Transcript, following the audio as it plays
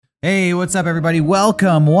Hey, what's up, everybody?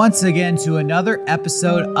 Welcome once again to another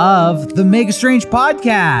episode of the Mega Strange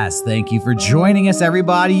Podcast. Thank you for joining us,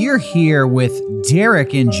 everybody. You're here with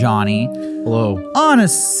Derek and Johnny. Hello. On a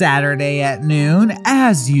Saturday at noon,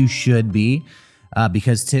 as you should be,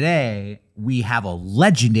 because today we have a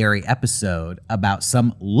legendary episode about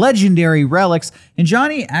some legendary relics. And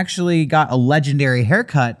Johnny actually got a legendary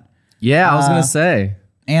haircut. Yeah, I was going to say.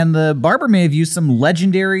 And the barber may have used some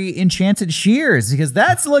legendary enchanted shears because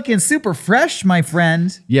that's looking super fresh, my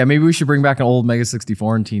friend. Yeah, maybe we should bring back an old Mega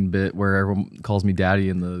 64 and teen bit where everyone calls me daddy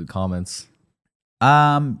in the comments.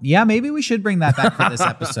 Yeah, maybe we should bring that back for this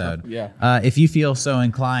episode. Yeah. If you feel so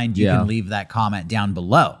inclined, you can leave that comment down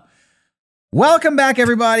below. Welcome back,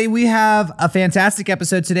 everybody. We have a fantastic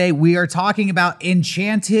episode today. We are talking about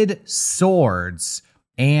enchanted swords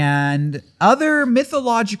and other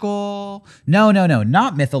mythological,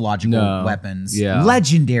 not mythological weapons,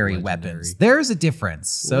 legendary weapons. There's a difference.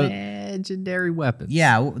 So legendary weapons.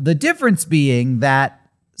 Yeah, the difference being that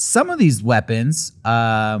some of these weapons,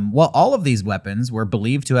 all of these weapons were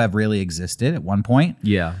believed to have really existed at one point.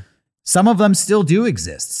 Yeah. Some of them still do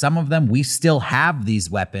exist. Some of them, we still have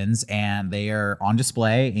these weapons and they are on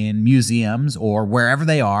display in museums or wherever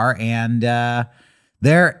they are. And,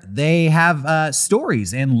 they have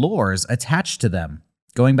stories and lores attached to them,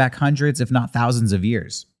 going back hundreds, if not thousands of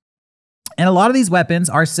years. And a lot of these weapons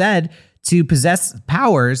are said to possess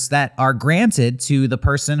powers that are granted to the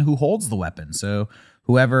person who holds the weapon. So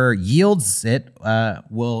whoever yields it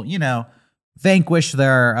will, vanquish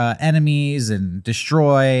their enemies and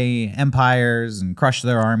destroy empires and crush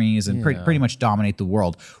their armies and pretty much dominate the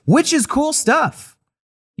world, which is cool stuff.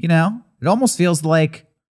 It almost feels like,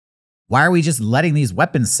 why are we just letting these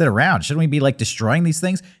weapons sit around? Shouldn't we be destroying these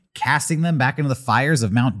things, casting them back into the fires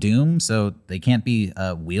of Mount Doom so they can't be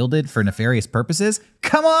wielded for nefarious purposes?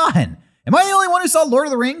 Come on. Am I the only one who saw Lord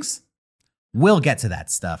of the Rings? We'll get to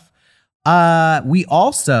that stuff. We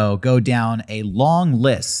also go down a long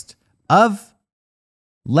list of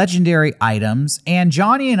legendary items, and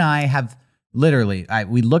Johnny and I have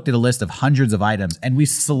we looked at a list of hundreds of items, and we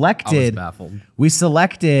selected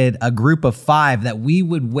a group of 5 that we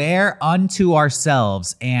would wear unto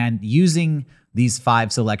ourselves. And using these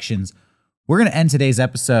 5 selections, we're going to end today's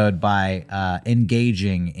episode by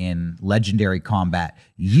engaging in legendary combat.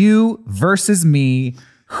 You versus me.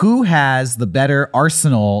 Who has the better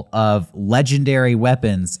arsenal of legendary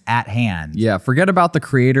weapons at hand? Yeah, forget about the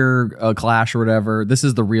creator clash or whatever. This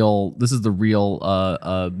is the real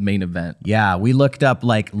main event. Yeah, we looked up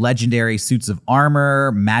legendary suits of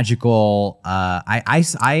armor, magical.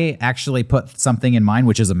 I actually put something in mind,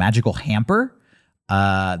 which is a magical hamper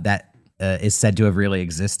that is said to have really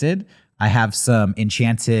existed. I have some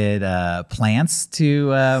enchanted plants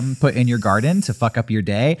to put in your garden to fuck up your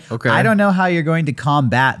day. Okay. I don't know how you're going to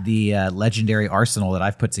combat the legendary arsenal that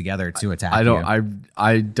I've put together to attack you.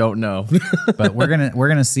 I don't know. But we're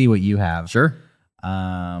gonna see what you have. Sure.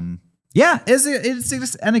 Yeah,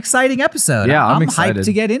 it's an exciting episode. Yeah, I'm hyped excited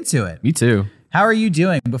to get into it. Me too. How are you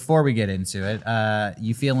doing before we get into it?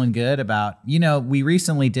 You feeling good about, we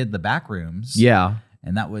recently did the Backrooms. Yeah.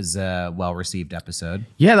 And that was a well-received episode.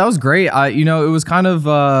 Yeah, that was great. It was kind of,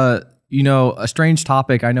 a strange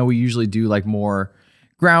topic. I know we usually do more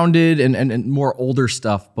grounded and more older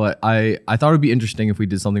stuff, but I thought it would be interesting if we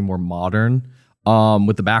did something more modern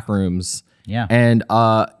with the Backrooms. Yeah. And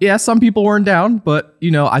some people weren't down, but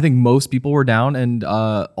I think most people were down, and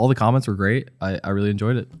all the comments were great. I really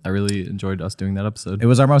enjoyed it. I really enjoyed us doing that episode. It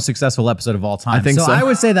was our most successful episode of all time. I think so. I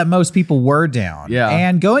would say that most people were down. Yeah.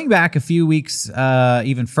 And going back a few weeks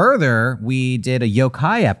even further, we did a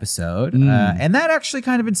yokai episode, and that actually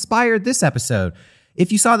kind of inspired this episode.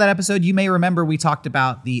 If you saw that episode, you may remember we talked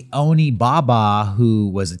about the Oni Baba, who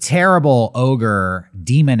was a terrible ogre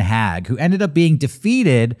demon hag who ended up being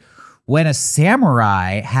defeated when a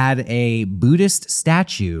samurai had a Buddhist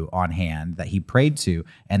statue on hand that he prayed to,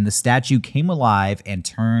 and the statue came alive and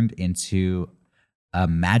turned into a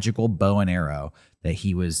magical bow and arrow that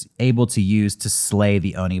he was able to use to slay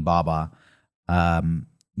the Oni Baba. That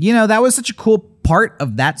was such a cool part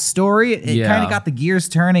of that story. It kind of got the gears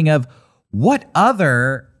turning of what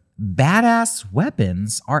other badass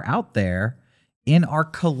weapons are out there in our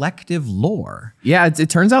collective lore. Yeah, it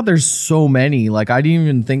turns out there's so many. I didn't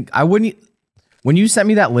even think when you sent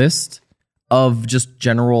me that list of just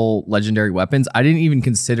general legendary weapons, I didn't even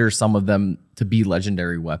consider some of them to be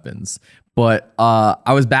legendary weapons. But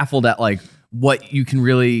I was baffled at what you can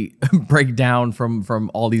really break down from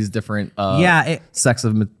all these different sects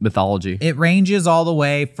of mythology. It ranges all the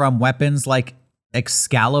way from weapons like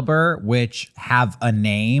Excalibur, which have a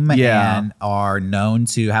name Yeah. and are known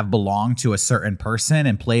to have belonged to a certain person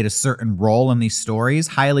and played a certain role in these stories,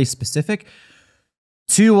 highly specific,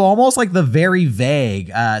 to almost like the very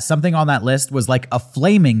vague. Something on that list was like a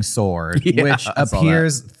flaming sword, Yeah, which I saw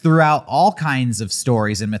appears throughout all kinds of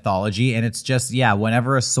stories in mythology. And it's just,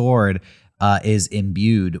 whenever a sword is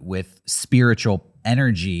imbued with spiritual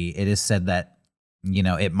energy, it is said that,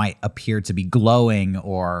 it might appear to be glowing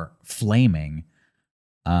or flaming.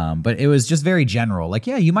 But it was just very general. Like,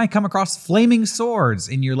 you might come across flaming swords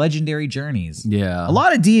in your legendary journeys. Yeah. A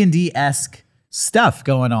lot of D&D-esque stuff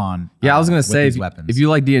going on. Yeah, I was gonna with say, these weapons. if you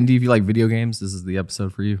like D&D, if you like video games, this is the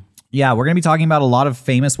episode for you. Yeah, we're going to be talking about a lot of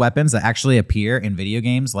famous weapons that actually appear in video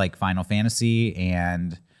games like Final Fantasy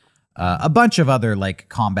and a bunch of other like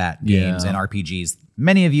combat games and RPGs.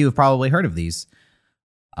 Many of you have probably heard of these.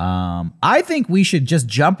 I think we should just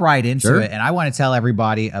jump right into it. And I want to tell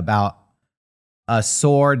everybody about a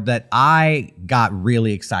sword that I got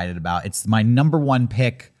really excited about. It's my number one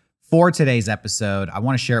pick for today's episode. I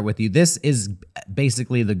want to share it with you. This is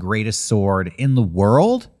basically the greatest sword in the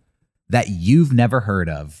world that you've never heard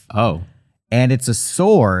of. Oh. And it's a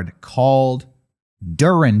sword called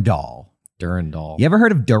Durandal. Durandal. You ever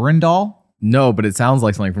heard of Durandal? No, but it sounds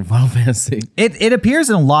like something from Final Fantasy. It appears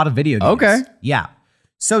in a lot of video games. Okay. Yeah.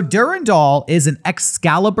 So Durandal is an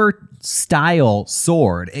Excalibur style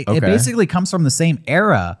sword. It basically comes from the same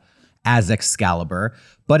era as Excalibur,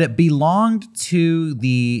 but it belonged to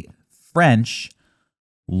the French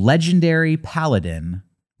legendary paladin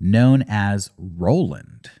known as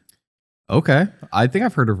Roland. Okay. I think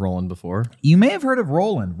I've heard of Roland before. You may have heard of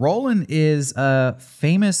Roland. Roland is a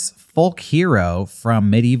famous folk hero from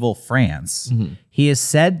medieval France. Mm-hmm. He is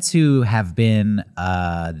said to have been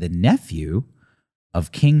the nephew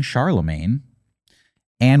of King Charlemagne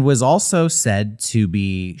and was also said to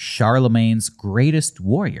be Charlemagne's greatest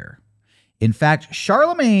warrior. In fact,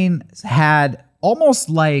 Charlemagne had almost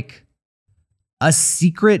like a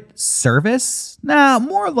secret service. No,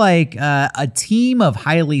 more like a team of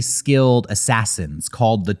highly skilled assassins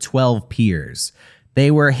called the 12 Peers. They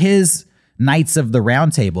were his Knights of the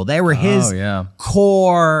Round Table. They were his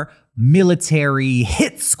core military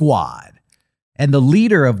hit squad. And the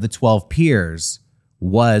leader of the 12 Peers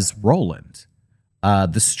was Roland,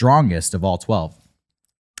 the strongest of all 12.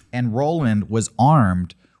 And Roland was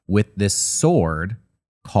armed with this sword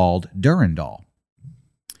called Durandal.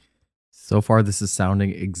 So far, this is sounding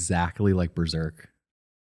exactly like Berserk.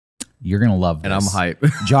 You're gonna love this. And I'm hype.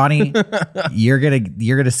 Johnny, you're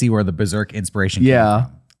gonna see where the Berserk inspiration came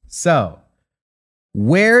from. So,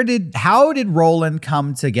 how did Roland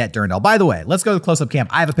come to get Durandal? By the way, let's go to close-up cam.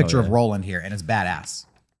 I have a picture of Roland here, and it's badass.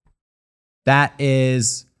 That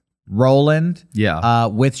is Roland.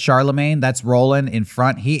 With Charlemagne. That's Roland in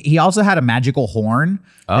front. He also had a magical horn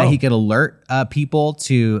that he could alert people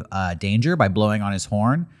to danger by blowing on his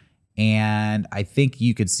horn. And I think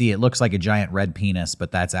you could see it looks like a giant red penis, but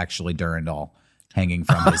that's actually Durandal hanging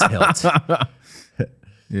from his hilt.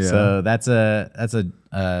 So that's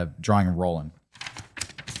a drawing of Roland.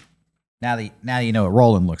 Now you know what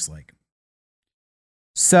Roland looks like.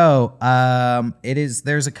 So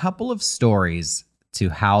there's a couple of stories to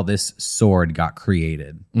how this sword got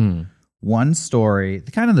created. One story,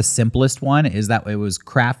 kind of the simplest one, is that it was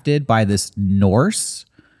crafted by this Norse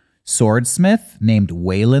swordsmith named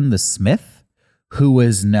Wayland the Smith, who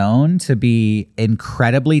was known to be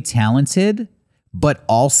incredibly talented, but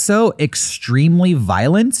also extremely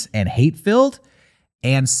violent and hate-filled.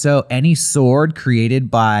 And so any sword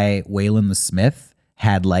created by Wayland the Smith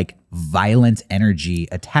had like violent energy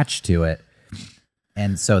attached to it.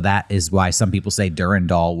 And so that is why some people say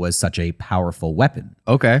Durandal was such a powerful weapon.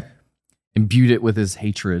 Okay. Imbued it with his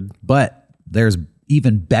hatred. But there's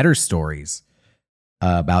even better stories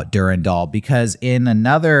about Durandal, because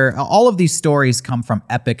all of these stories come from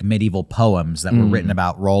epic medieval poems that were written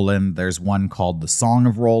about Roland. There's one called The Song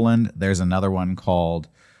of Roland. There's another one called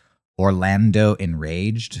Orlando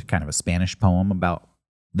Enraged, kind of a Spanish poem about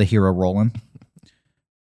the hero Roland.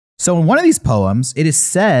 So in one of these poems, it is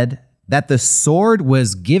said that the sword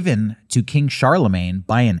was given to King Charlemagne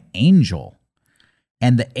by an angel,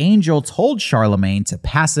 and the angel told Charlemagne to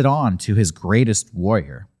pass it on to his greatest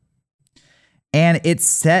warrior. And it is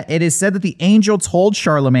said that the angel told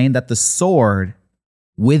Charlemagne that the sword,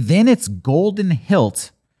 within its golden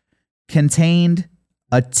hilt, contained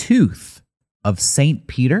a tooth of Saint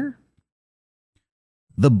Peter,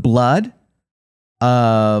 the blood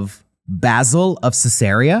of Basil of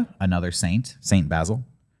Caesarea, another saint, Saint Basil,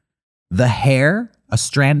 the hair, a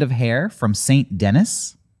strand of hair from Saint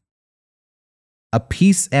Denis, a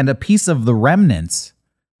piece of the remnant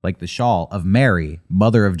like the shawl of Mary,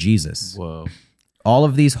 mother of Jesus. Whoa. All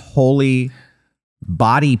of these holy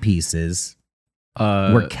body pieces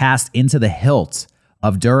were cast into the hilt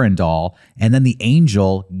of Durandal, and then the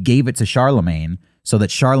angel gave it to Charlemagne so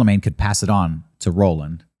that Charlemagne could pass it on to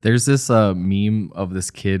Roland. There's this meme of this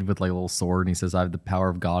kid with like a little sword, and he says, "I have the power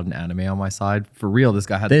of God and anime on my side." For real, this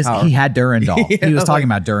guy had the power. He had Durandal. Yeah, He was talking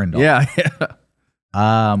about Durandal. Yeah.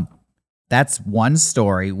 That's one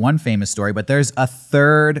story, one famous story, but there's a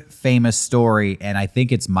third famous story, and I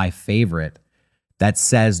think it's my favorite, that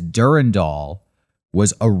says Durandal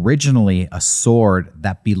was originally a sword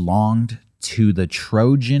that belonged to the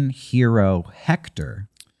Trojan hero Hector.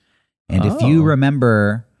 And if you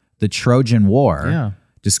remember the Trojan War,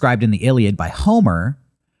 described in the Iliad by Homer,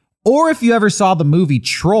 or if you ever saw the movie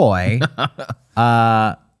Troy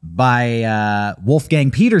by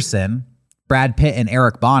Wolfgang Peterson, Brad Pitt and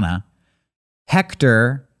Eric Bana,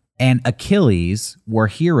 Hector and Achilles were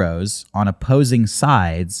heroes on opposing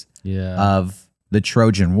sides of the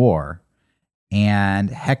Trojan War. And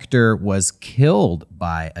Hector was killed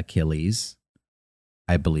by Achilles,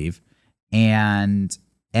 I believe. And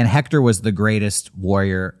Hector was the greatest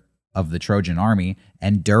warrior of the Trojan army,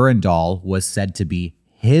 and Durandal was said to be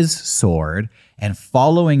his sword. And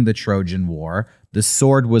following the Trojan War, the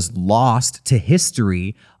sword was lost to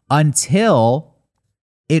history until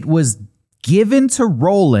it was given to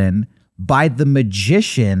Roland by the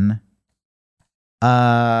magician.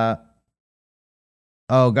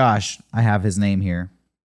 Oh gosh, I have his name here.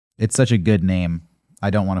 It's such a good name. I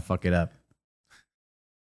don't want to fuck it up.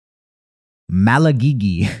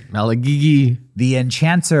 Malagigi. Malagigi. The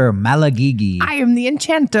enchanter Malagigi. I am the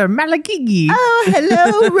enchanter Malagigi. Oh,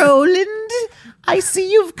 hello, Roland. I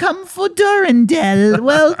see you've come for Durandal.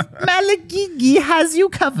 Well, Malagigi has you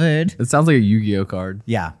covered. It sounds like a Yu-Gi-Oh card.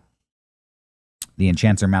 Yeah. The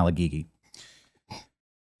enchanter Malagigi.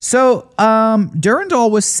 So,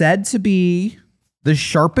 Durandal was said to be the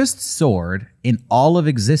sharpest sword in all of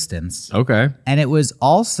existence. Okay. And it was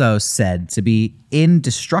also said to be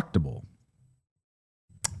indestructible.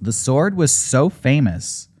 The sword was so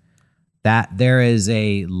famous that there is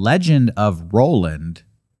a legend of Roland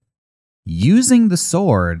using the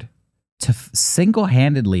sword to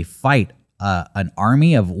single-handedly fight an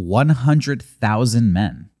army of 100,000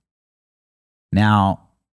 men. Now,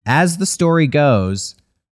 as the story goes,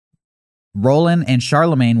 Roland and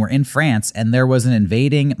Charlemagne were in France, and there was an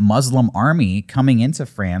invading Muslim army coming into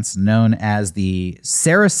France known as the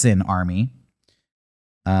Saracen army.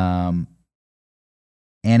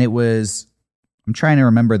 And it was, I'm trying to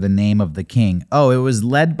remember the name of the king. Oh, it was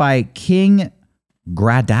led by King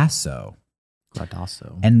Gradasso.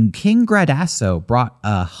 And King Gradasso brought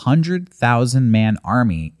 100,000 man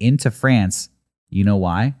army into France. You know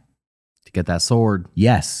why? To get that sword.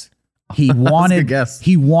 Yes. He wanted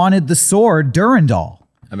the sword Durandal.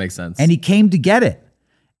 That makes sense. And he came to get it.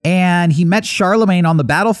 And he met Charlemagne on the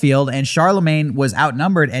battlefield, and Charlemagne was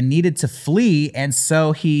outnumbered and needed to flee. And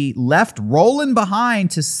so he left Roland behind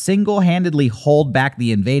to single-handedly hold back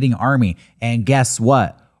the invading army. And guess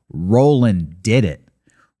what? Roland did it.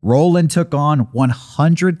 Roland took on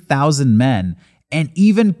 100,000 men and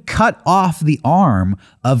even cut off the arm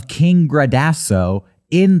of King Gradasso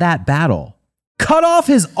in that battle. Cut off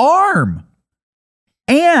his arm.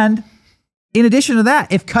 And in addition to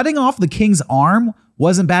that, if cutting off the king's arm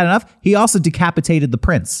wasn't bad enough, he also decapitated the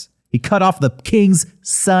prince. He cut off the king's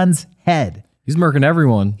son's head. He's murking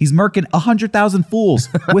everyone. He's murking 100,000 fools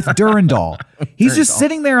with Durandal. He's just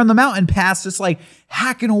sitting there on the mountain pass, just like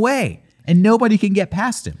hacking away, and nobody can get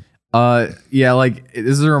past him. Yeah, like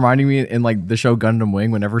this is reminding me in like the show Gundam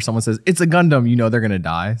Wing. Whenever someone says it's a Gundam, you know they're gonna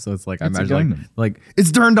die. So it's like I imagine like it's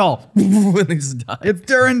Durandal. When they just die. It's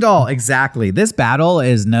Durandal. Exactly. This battle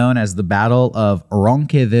is known as the Battle of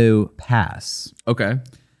Ronquevaux Pass. Okay.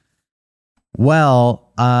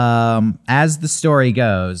 Well, as the story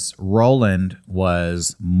goes, Roland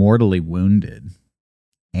was mortally wounded,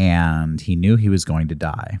 and he knew he was going to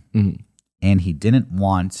die, and he didn't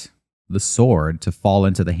want the sword to fall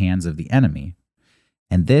into the hands of the enemy.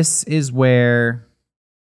 And this is where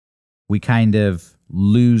we kind of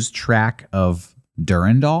lose track of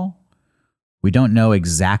Durandal. We don't know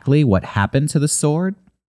exactly what happened to the sword,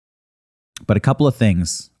 but a couple of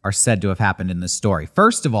things are said to have happened in this story.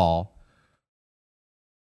 First of all,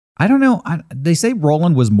 I don't know. They say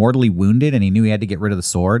Roland was mortally wounded and he knew he had to get rid of the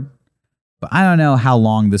sword, but I don't know how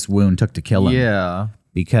long this wound took to kill him. Yeah.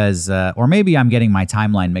 Because, or maybe I'm getting my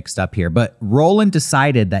timeline mixed up here, but Roland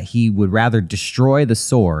decided that he would rather destroy the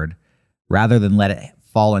sword rather than let it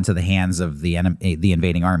fall into the hands of the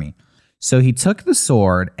invading army. So he took the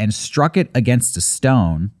sword and struck it against a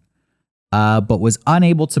stone but was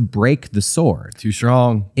unable to break the sword. Too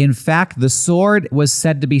strong. In fact, the sword was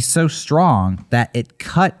said to be so strong that it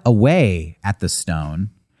cut away at the stone.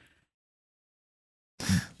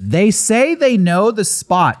 They say they know the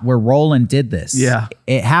spot where Roland did this. Yeah.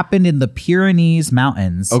 It happened in the Pyrenees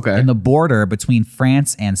Mountains, in the border between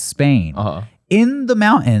France and Spain. In the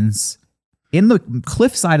mountains, in the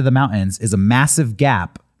cliffside of the mountains, is a massive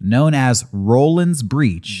gap known as Roland's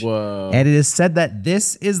Breach. Whoa. And it is said that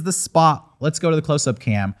this is the spot. Let's go to the close-up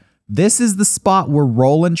cam. This is the spot where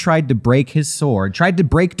Roland tried to break his sword, tried to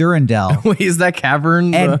break Durandal. Wait, is that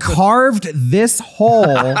cavern? And carved this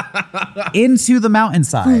hole into the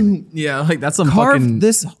mountainside. Yeah, like that's some Carved fucking...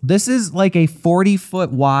 This is like a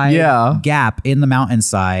 40-foot wide gap in the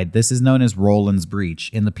mountainside. This is known as Roland's Breach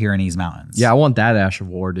in the Pyrenees Mountains. Yeah, I want that Ash of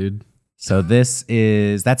War, dude. So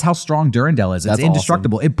that's how strong Durandal is. It's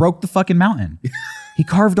indestructible. Awesome. It broke the fucking mountain. He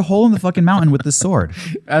carved a hole in the fucking mountain with the sword.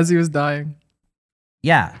 As he was dying.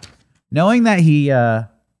 Yeah. Knowing that he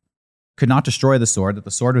could not destroy the sword, that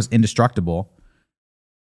the sword was indestructible,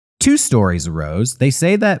 two stories arose. They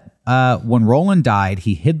say that when Roland died,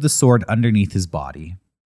 he hid the sword underneath his body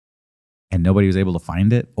and nobody was able to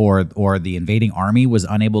find it, or the invading army was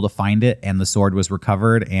unable to find it and the sword was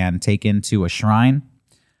recovered and taken to a shrine.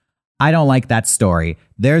 I don't like that story.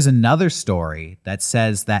 There's another story that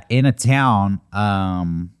says that in a town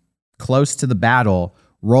close to the battle,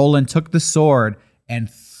 Roland took the sword and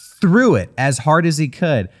threw it as hard as he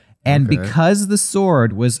could. And because the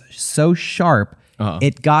sword was so sharp,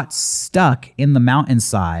 it got stuck in the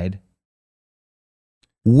mountainside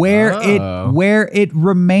where it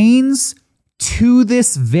remains to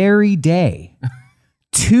this very day.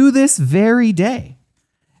 To this very day.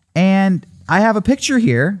 And I have a picture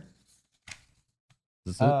here.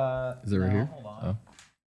 Is it right here? Hold on.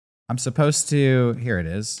 I'm supposed to... Here it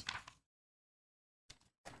is.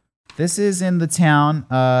 This is in the town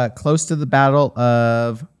close to the Battle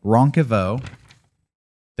of Roncevaux.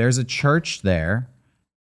 There's a church there.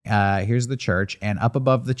 Here's the church. And up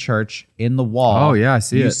above the church in the wall. Oh, yeah, I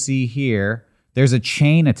see it. You see here, there's a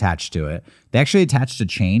chain attached to it. They actually attached a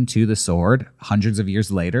chain to the sword hundreds of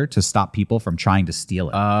years later to stop people from trying to steal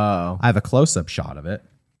it. Oh. I have a close-up shot of it.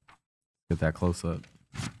 Get that close up.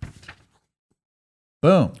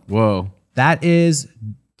 Boom. Whoa. That is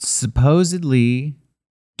supposedly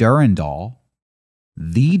Durandal,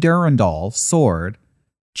 the Durandal sword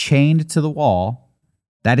chained to the wall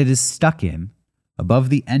that it is stuck in above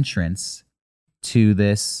the entrance to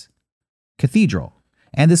this cathedral.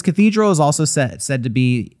 And this cathedral is also said to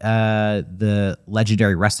be the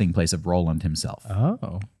legendary resting place of Roland himself.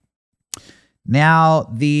 Oh. Now,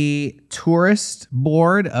 the tourist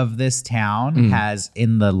board of this town has,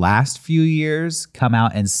 in the last few years, come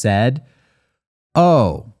out and said,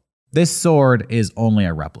 oh, this sword is only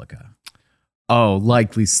a replica. Oh,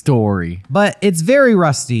 likely story. But it's very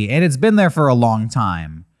rusty, and it's been there for a long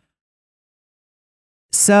time.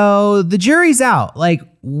 So the jury's out. Like,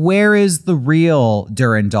 where is the real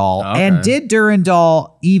Durandal? Okay. And did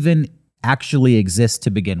Durandal even actually exist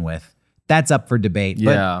to begin with? That's up for debate.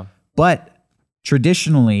 Yeah. But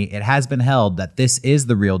traditionally, it has been held that this is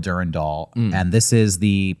the real Durandal, and this is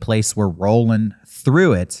the place where Roland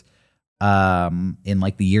threw it in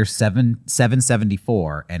like the year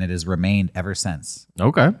 774, and it has remained ever since.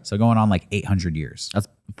 Okay. So going on like 800 years. That's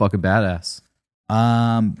fucking badass.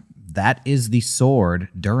 That is the sword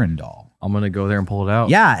Durandal. I'm going to go there and pull it out.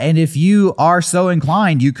 Yeah, and if you are so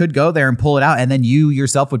inclined, you could go there and pull it out, and then you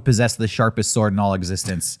yourself would possess the sharpest sword in all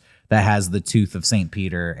existence that has the tooth of St.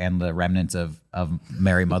 Peter and the remnants of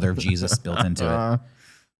Mary, Mother of Jesus built into it.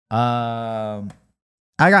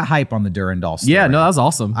 I got hype on the Durandal story. Yeah, no, that was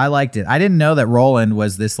awesome. I liked it. I didn't know that Roland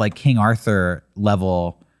was this like King Arthur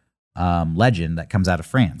level legend that comes out of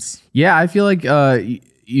France. Yeah, I feel like,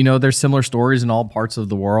 there's similar stories in all parts of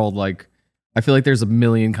the world. Like, I feel like there's a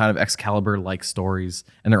million kind of Excalibur-like stories,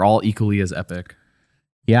 and they're all equally as epic.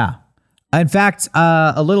 Yeah. In fact,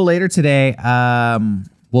 a little later today,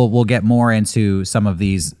 we'll get more into some of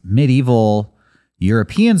these medieval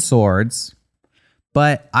European swords,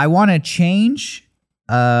 but I want to change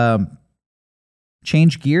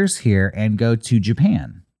gears here and go to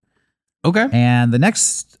Japan. Okay. And the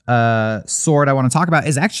next sword I want to talk about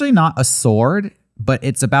is actually not a sword, but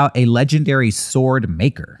it's about a legendary sword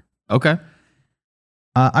maker. Okay.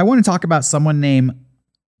 I want to talk about someone named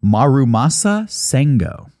Marumasa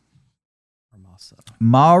Sengo.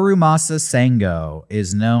 Marumasa Sengo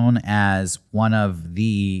is known as one of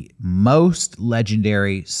the most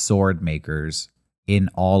legendary sword makers in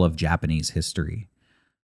all of Japanese history.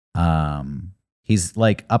 He's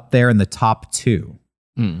like up there in the top two.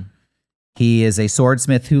 He is a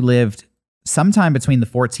swordsmith who lived sometime between the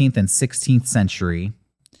 14th and 16th century.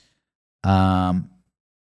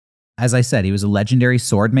 As I said, he was a legendary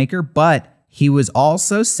sword maker, but he was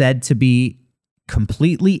also said to be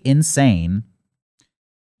completely insane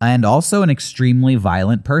and also an extremely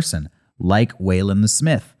violent person, like Wayland the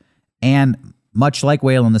Smith. And much like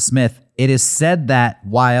Wayland the Smith, it is said that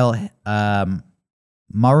while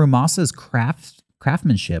Marumasa's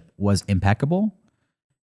craftsmanship was impeccable,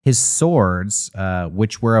 his swords,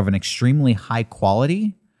 which were of an extremely high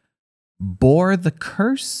quality, bore the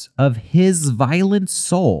curse of his violent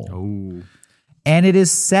soul. Oh. And it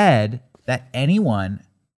is said that anyone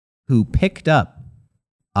who picked up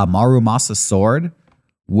a Marumasa sword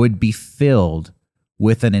would be filled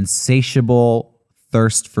with an insatiable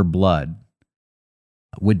thirst for blood,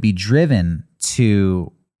 would be driven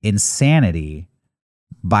to insanity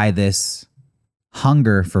by this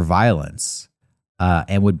hunger for violence,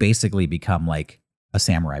 and would basically become like a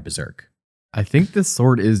samurai berserk. I think this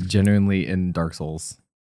sword is genuinely in Dark Souls.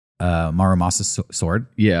 Marumasa's sword.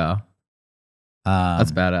 Yeah.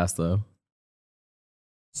 That's badass though.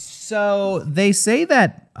 So they say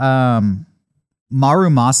that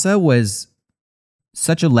Marumasa was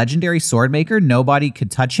such a legendary sword maker, nobody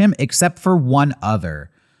could touch him except for one other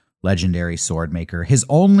legendary sword maker. His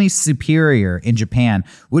only superior in Japan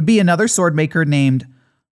would be another sword maker named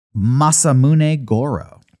Masamune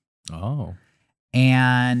Goro. Oh.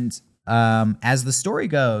 And as the story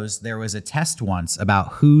goes, there was a test once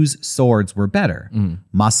about whose swords were better,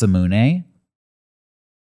 Masamune,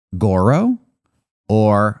 Goro,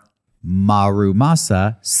 or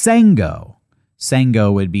Marumasa Sengo.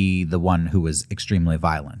 Sengo would be the one who was extremely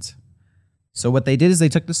violent. So what they did is they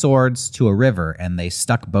took the swords to a river and they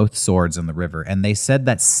stuck both swords in the river. And they said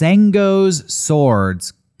that Sengo's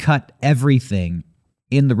swords cut everything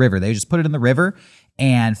in the river. They just put it in the river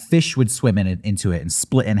and fish would swim into it and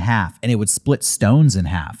split in half. And it would split stones in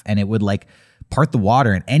half. And it would like part the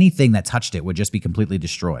water, and anything that touched it would just be completely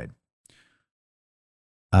destroyed.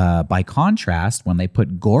 By contrast, when they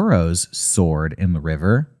put Goro's sword in the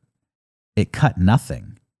river, it cut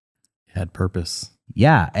nothing. It had purpose.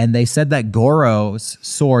 Yeah, and they said that Goro's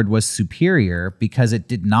sword was superior because it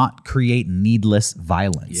did not create needless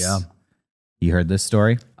violence. Yeah. You heard this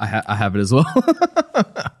story? I have it as well.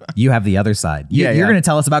 You have the other side. Yeah, You're going to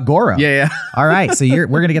tell us about Goro. Yeah. All right, so we're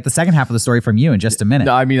going to get the second half of the story from you in just a minute.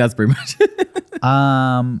 No, I mean, that's pretty much it.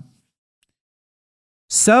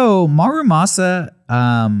 So Marumasa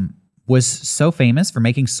was so famous for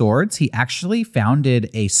making swords, he actually founded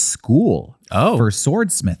a school for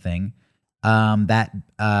swordsmithing that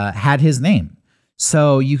had his name.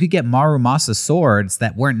 So you could get Marumasa swords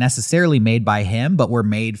that weren't necessarily made by him, but were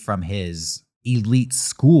made from his elite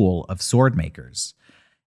school of sword makers.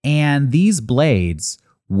 And these blades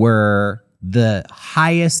were the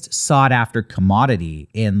highest sought after commodity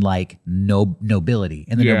in like nobility,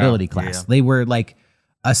 in the nobility class. Yeah. They were like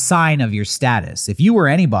a sign of your status. If you were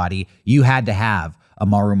anybody, you had to have a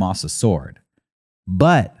Marumasa sword.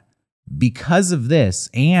 But because of this,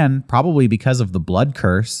 and probably because of the blood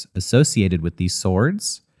curse associated with these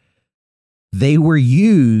swords, they were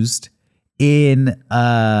used in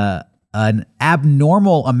an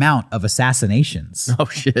abnormal amount of assassinations. Oh,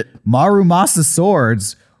 shit. Marumasa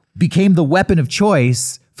swords became the weapon of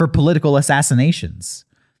choice for political assassinations.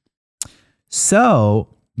 So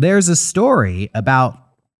there's a story about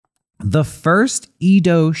the first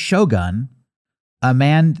Edo shogun, a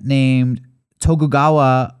man named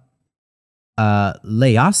Tokugawa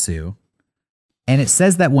Ieyasu, and it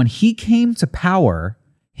says that when he came to power,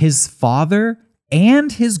 his father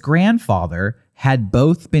and his grandfather had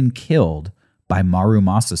both been killed by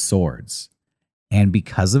Marumasa swords. And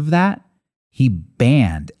because of that, he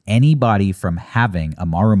banned anybody from having a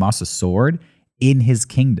Marumasa sword in his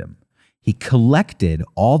kingdom. He collected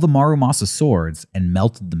all the Marumasa swords and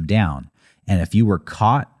melted them down. And if you were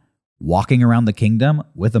caught walking around the kingdom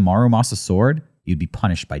with a Marumasa sword, you'd be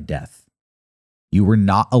punished by death. You were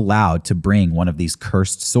not allowed to bring one of these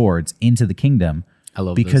cursed swords into the kingdom. I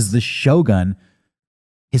love because this. the shogun,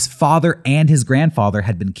 his father and his grandfather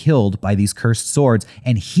had been killed by these cursed swords,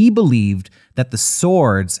 and he believed that the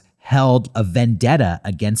swords held a vendetta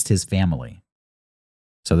against his family.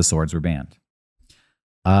 So the swords were banned.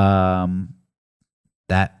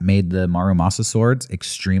 That made the Marumasa swords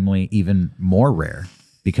extremely even more rare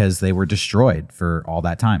because they were destroyed for all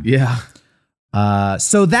that time. Yeah.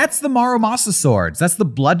 So that's the Marumasa swords. That's the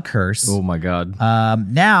blood curse. Oh, my God.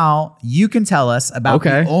 Now you can tell us about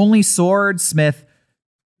the only swordsmith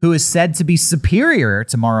who is said to be superior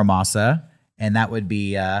to Marumasa, and that would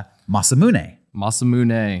be Masamune.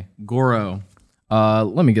 Masamune Goro.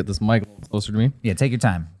 Let me get this mic a little closer to me. Yeah, take your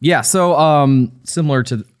time. Yeah, so similar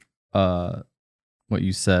to what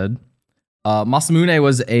you said, Masamune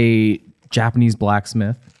was a Japanese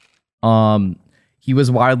blacksmith. He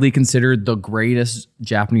was widely considered the greatest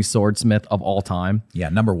Japanese swordsmith of all time. Yeah,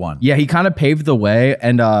 number one. Yeah, he kind of paved the way,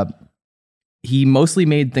 and he mostly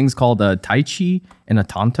made things called a tai chi and a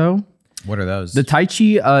tanto. What are those? The tai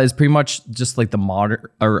chi is pretty much just like the modern,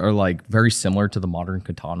 or like very similar to the modern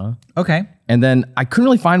katana. Okay. And then I couldn't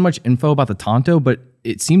really find much info about the tanto, but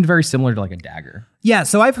it seemed very similar to like a dagger. Yeah,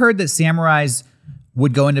 so I've heard that samurais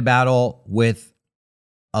would go into battle with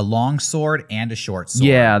a long sword and a short sword.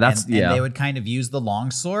 Yeah, and they would kind of use the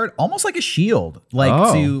long sword almost like a shield,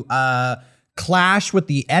 like to clash with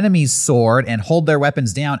the enemy's sword and hold their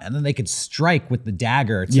weapons down, and then they could strike with the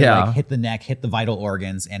dagger to like hit the neck, hit the vital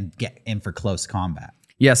organs, and get in for close combat.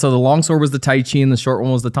 Yeah, so the long sword was the tai chi and the short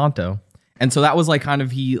one was the tanto. And so that was like kind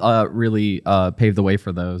of he really paved the way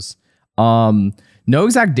for those. No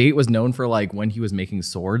exact date was known for like when he was making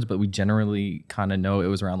swords, but we generally kind of know it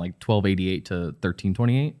was around like 1288 to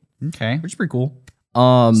 1328. Okay. Which is pretty cool.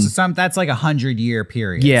 So that's like 100-year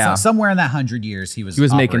period. Yeah. So somewhere in that 100 years, he was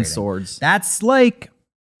making swords. That's like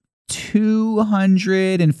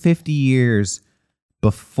 250 years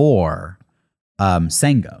before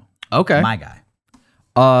Sengo. Okay. My guy.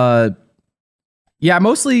 Yeah,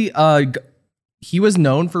 mostly he was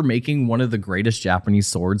known for making one of the greatest Japanese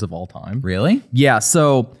swords of all time. Really? Yeah,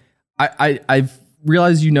 so I've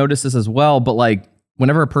realized you noticed this as well, but like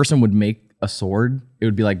whenever a person would make a sword, it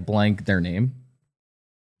would be like blank their name.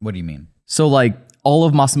 What do you mean? So like all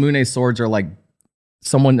of Masamune's swords are like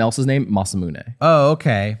someone else's name, Masamune. Oh,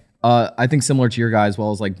 okay. I think similar to your guy as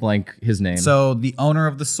well as like blank his name. So the owner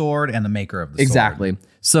of the sword and the maker of the sword. Exactly.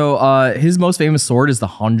 So his most famous sword is the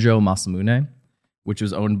Honjo Masamune, which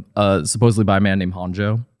was owned supposedly by a man named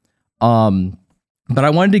Honjo. But I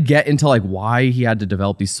wanted to get into like why he had to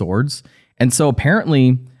develop these swords. And so apparently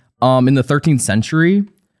in the 13th century,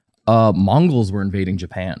 Mongols were invading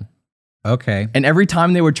Japan. Okay. And every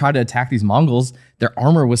time they would try to attack these Mongols, their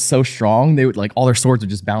armor was so strong, they would like all their swords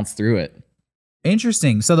would just bounce through it.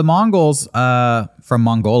 Interesting. So the Mongols from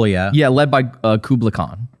Mongolia. Yeah, led by Kublai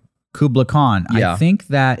Khan. Kublai Khan. Yeah. I think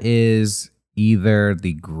that is either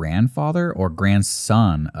the grandfather or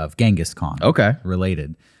grandson of Genghis Khan. Okay.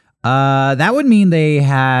 Related. That would mean they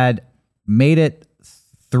had made it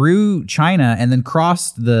through China and then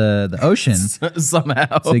crossed the ocean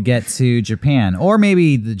somehow to get to Japan. Or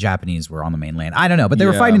maybe the Japanese were on the mainland. I don't know. But they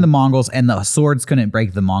were Yeah. fighting the Mongols, and the swords couldn't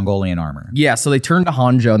break the Mongolian armor. Yeah, so they turned to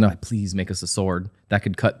Honjo and they're like, please make us a sword that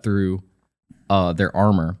could cut through their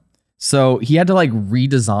armor. So he had to like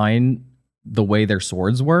redesign the way their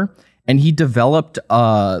swords were. And he developed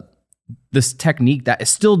this technique that is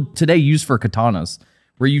still today used for katanas,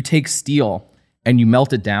 where you take steel and you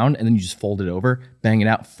melt it down and then you just fold it over, bang it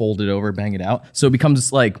out, fold it over, bang it out. So it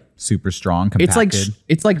becomes like Super strong, compacted.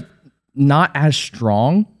 it's like not as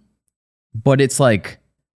strong, but it's like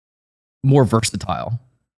more versatile.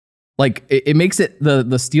 Like it makes it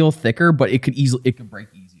the steel thicker, but it could break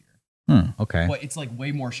easier. Okay. But it's like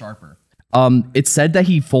way more sharper. It's said that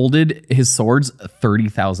he folded his swords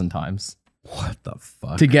 30,000 times What the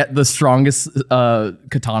fuck? to get the strongest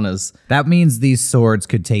katanas. That means these swords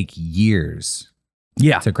could take years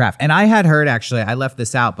Yeah. to craft. And I had heard, actually, I left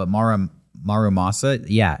this out, but Marumasa,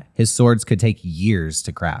 yeah, his swords could take years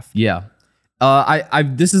to craft. Yeah.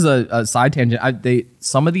 This is a side tangent.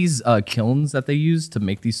 Some of these kilns that they use to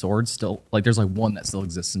make these swords still, like there's like one that still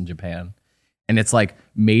exists in Japan, and it's like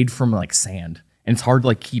made from like sand, and it's hard to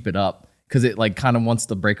like keep it up because it like kind of wants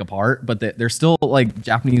to break apart. But there's still like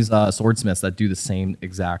Japanese swordsmiths that do the same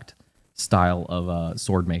exact style of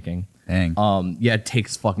sword making. Dang. Yeah, it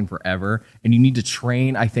takes fucking forever, and you need to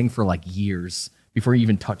train, I think, for like years before you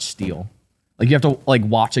even touch steel. Like you have to like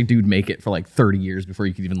watch a dude make it for like 30 years before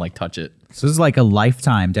you can even like touch it. So this is like a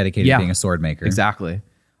lifetime dedicated Yeah. to being a sword maker. Exactly.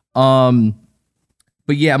 But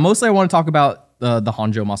yeah, mostly I want to talk about the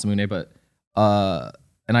Honjo Masamune, but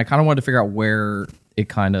and I kind of wanted to figure out where it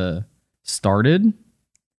kind of started.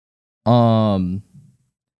 So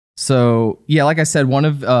yeah, like I said, one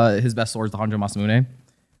of his best swords, the Honjo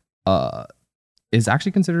Masamune, is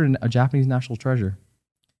actually considered a Japanese national treasure.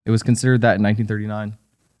 It was considered that in 1939,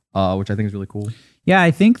 which I think is really cool. Yeah,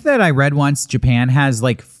 I think that I read once Japan has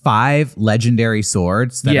like 5 legendary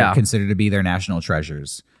swords that Yeah. are considered to be their national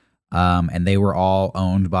treasures. And they were all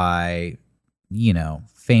owned by,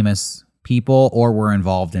 famous people or were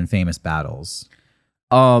involved in famous battles.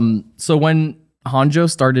 So when Honjo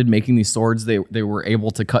started making these swords, they were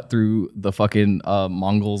able to cut through the fucking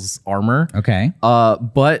Mongols' armor. Okay.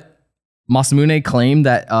 But Masamune claimed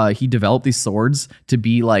that he developed these swords to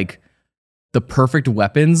be like the perfect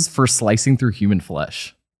weapons for slicing through human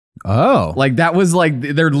flesh. Oh, Like that was like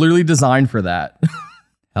they're literally designed for that.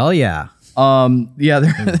 hell yeah.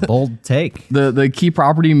 Yeah, Bold take. the key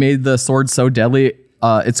property made the sword so deadly.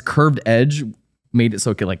 Its curved edge made it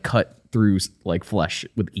so it could like cut through like flesh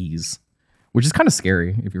with ease, which is kind of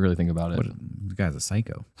scary if you really think about it. This guy's a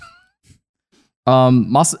psycho.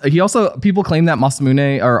 He also people claim that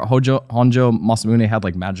Masamune or Honjo Masamune had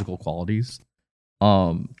like magical qualities.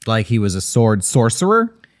 Like he was a sword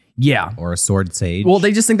sorcerer Yeah. or a sword sage. Well,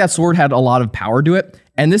 they just think that sword had a lot of power to it,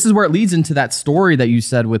 and this is where it leads into that story that you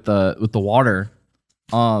said with the water.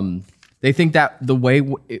 They think that the way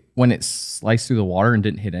when it sliced through the water and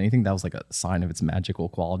didn't hit anything, that was like a sign of its magical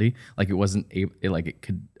quality. Like it wasn't like it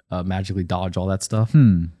could magically dodge all that stuff.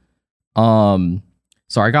 Sorry,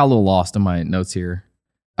 I got a little lost in my notes here.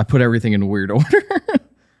 I put everything in weird order.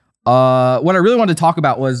 What I really wanted to talk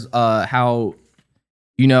about was how,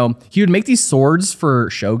 you know, he would make these swords for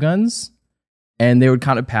shoguns and they would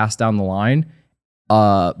kind of pass down the line.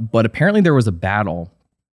 But apparently there was a battle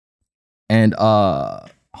and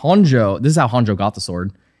Honjo, this is how Honjo got the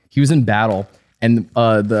sword. He was in battle and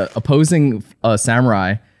the opposing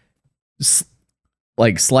samurai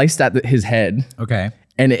sliced at his head okay.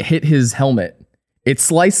 and it hit his helmet. It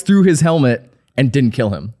sliced through his helmet and didn't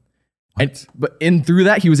kill him. But through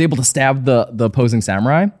that, he was able to stab the opposing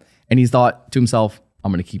samurai, and he thought to himself,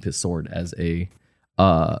 "I'm gonna keep his sword as a."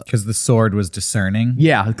 Because the sword was discerning.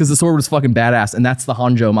 Yeah, because the sword was fucking badass, and that's the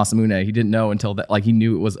Honjo Masamune. He didn't know until that, like he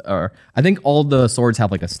knew it was. I think all the swords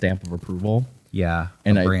have like a stamp of approval. Yeah,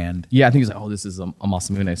 And a brand. Yeah, I think he's like, "Oh, this is a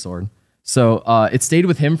Masamune sword." So it stayed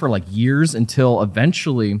with him for like years until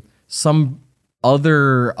eventually some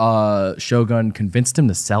other shogun convinced him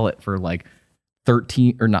to sell it for like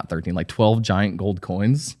 12 giant gold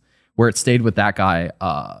coins, where it stayed with that guy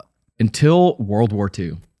until World War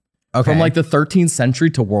II. Okay. From like the 13th century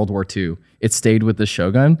to World War II, it stayed with the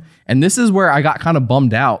shogun. And this is where I got kind of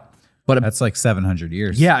bummed out. But That's like 700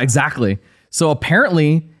 years. yeah, exactly. So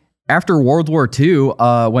apparently after World War II,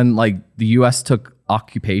 when like the US took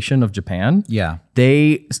occupation of Japan, Yeah.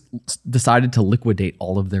 they decided to liquidate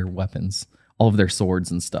all of their weapons, all of their swords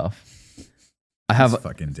and stuff. I have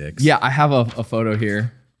Fucking dicks. I have a photo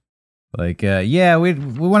here. Like, yeah, we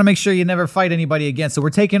want to make sure you never fight anybody again. So we're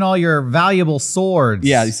taking all your valuable swords.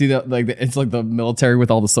 Yeah, you see that? Like it's like the military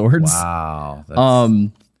with all the swords. Wow.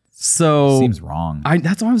 That So seems wrong.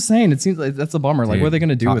 that's what I was saying. It seems like that's a bummer. Like, what are they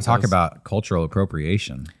gonna do with talk those? about cultural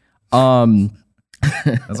appropriation? Those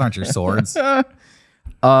aren't your swords.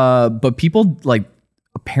 But people like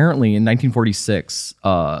apparently in 1946,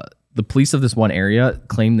 the police of this one area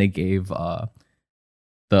claimed they gave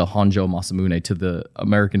the Honjo Masamune to the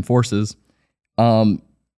American forces.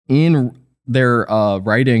 In their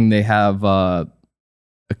writing, they have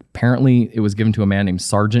apparently it was given to a man named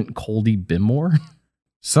Sergeant Coldy Bimmore.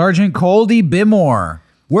 Sergeant Coldy Bimmore.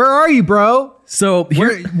 Where are you, bro? So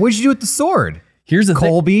What'd you do with the sword? here's the thing.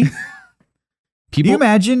 Colby. Can People, you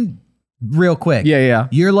imagine, real quick? yeah.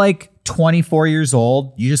 You're like 24 years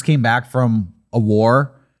old. You just came back from a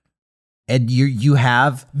war, and you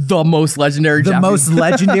have The most legendary, the Japanese- most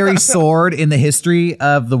legendary sword in the history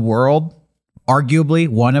of the world, arguably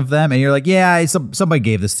one of them. And you're like, yeah, somebody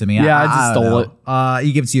gave this to me. Yeah, I just don't stole know.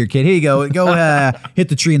 You give it to your kid. Here you go. Go hit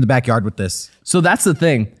the tree in the backyard with this. So that's the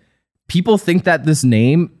thing. People think that this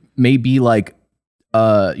name may be like,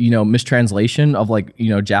 mistranslation of like,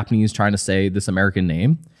 Japanese trying to say this American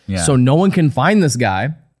name. Yeah. So no one can find this guy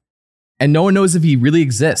and no one knows if he really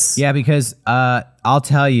exists. Yeah, because I'll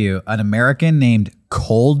tell you, an American named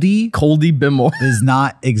Coldy Coldy Bimmore. does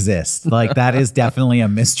not exist. Like, that is definitely a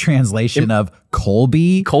mistranslation of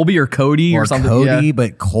Colby Colby or Cody or something. Cody, Yeah.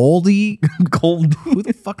 but Coldy. Coldy. Who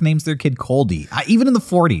the fuck names their kid Coldy? Even in the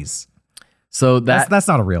 40s. So That's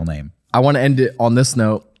not a real name. I want to end it on this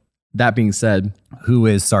note. That being said, Who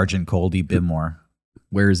is Sergeant Coldy Bimmore?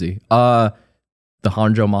 where is he? The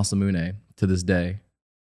Honjo Masamune to this day.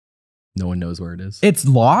 No one knows where it is. It's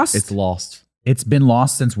lost? It's lost. It's been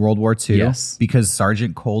lost since World War II. Yes. Because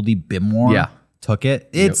Sergeant Coldy Bimmore took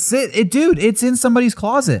it. Dude, it's in somebody's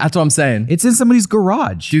closet. That's what I'm saying. It's in somebody's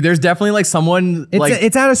garage. Dude, there's definitely like someone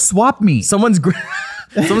It's at a swap meet. someone's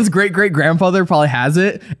great great grandfather probably has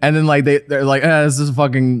it, and then like they're like, this is a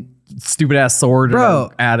fucking stupid ass sword Bro,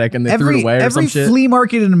 in an attic, and they threw it away or some every shit. flea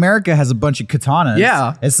market in America has a bunch of katanas.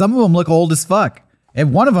 Yeah. And some of them look old as fuck.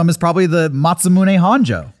 And one of them is probably the Masamune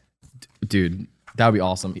Honjo. Dude, that would be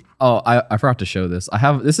awesome. Oh, I forgot to show this.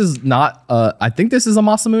 This is not. I think this is a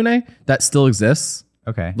Masamune that still exists.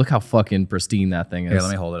 Okay. Look how fucking pristine that thing is. Here, let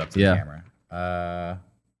me hold it up to Yeah. the camera.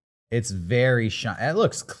 It's very shiny. It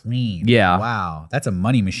looks clean. Yeah. Wow. That's a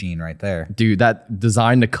money machine right there. Dude, that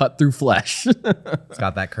designed to cut through flesh. It's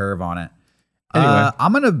got that curve on it. Anyway.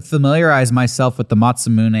 I'm going to familiarize myself with the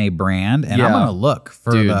Matsumune brand, and I'm Yeah. going to look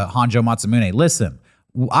for Dude. the Hanjo Matsumune. Listen,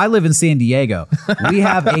 I live in San Diego. We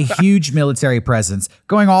have a huge military presence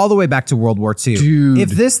going all the way back to World War II. Dude.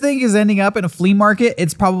 If this thing is ending up in a flea market,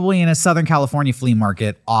 it's probably in a Southern California flea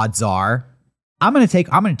market. Odds are. I'm going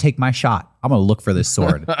to take my shot. I'm going to look for this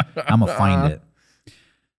sword. I'm going to find it.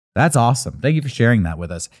 That's awesome. Thank you for sharing that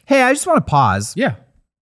with us. Hey, I just want to pause. Yeah.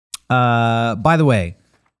 By the way,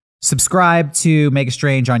 subscribe to Make It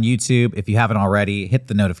Strange on YouTube if you haven't already. Hit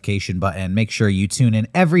the notification button. Make sure you tune in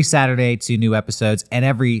every Saturday to new episodes and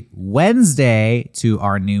every Wednesday to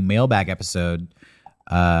our new mailbag episode.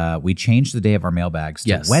 We changed the day of our mailbags to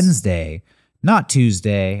Yes. Wednesday, not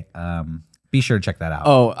Tuesday. Be sure to check that out.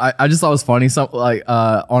 Oh, I just thought it was funny. So like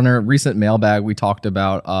on our recent mailbag, we talked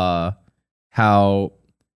about how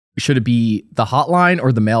should it be the hotline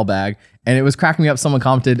or the mailbag? And it was cracking me up. Someone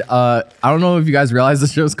commented, I don't know if you guys realize the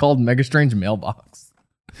show's called Mega Strange Mailbox.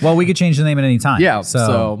 Well, we could change the name at any time. Yeah, So,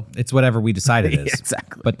 so- it's whatever we decide it is. Yeah,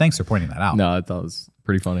 exactly. But thanks for pointing that out. No, I thought it was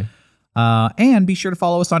pretty funny. And be sure to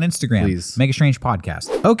follow us on Instagram. Please. Make a Strange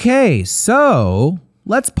Podcast. Okay, so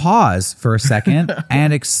let's pause for a second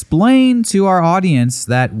and explain to our audience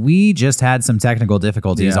that we just had some technical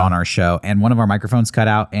difficulties Yeah. on our show and one of our microphones cut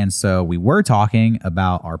out. And so we were talking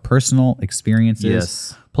about our personal experiences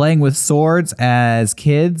Yes. playing with swords as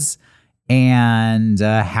kids, and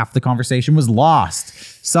half the conversation was lost.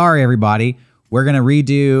 Sorry, everybody. We're gonna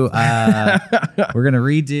redo. We're gonna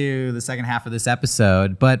redo the second half of this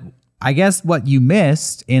episode. But I guess what you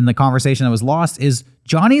missed in the conversation that was lost is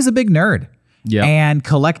Johnny's a big nerd. Yeah. And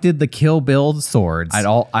collected the Kill Bill swords. I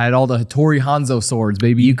had all the Hattori Hanzo swords,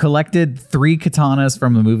 baby. You collected 3 katanas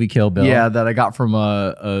from the movie Kill Bill. yeah, that I got from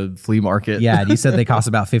a flea market. Yeah, you said they cost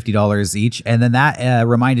about $50 each. And then that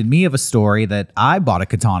reminded me of a story that I bought a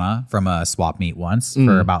katana from a swap meet once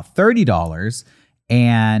for about $30.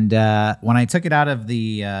 And when I took it out of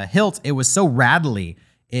the hilt, it was so rattly.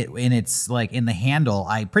 It's like in the handle,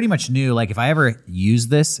 I pretty much knew like if I ever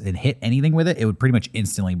used this and hit anything with it, it would pretty much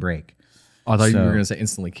instantly break. I thought you So- were going to say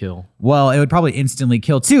instantly kill. Well, it would probably instantly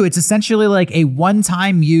kill too. It's essentially like a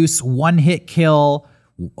one-time use, one-hit kill,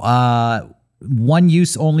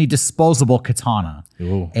 one-use only disposable katana.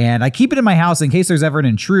 Ooh. And I keep it in my house in case there's ever an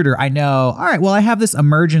intruder. I know, all right, well, I have this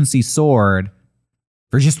emergency sword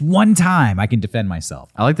for just one time. I can defend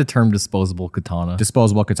myself. I like the term disposable katana.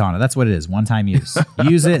 Disposable katana. That's what it is. One-time use.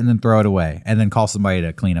 Use it and then throw it away, and then call somebody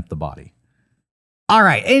to clean up the body. All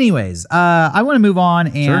right. Anyways, I want to move on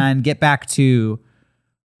and get back to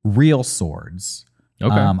real swords.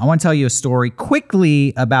 Okay. I want to tell you a story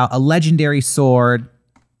quickly about a legendary sword.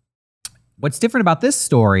 What's different about this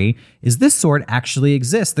story is this sword actually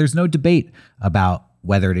exists. There's no debate about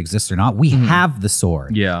whether it exists or not. We have the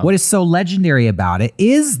sword. Yeah. What is so legendary about it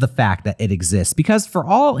is the fact that it exists, because for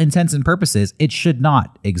all intents and purposes, it should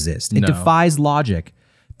not exist. It No. defies logic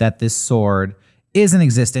that this sword is in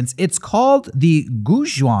existence. It's called the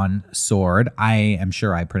Gujuan sword. I am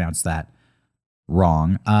sure I pronounced that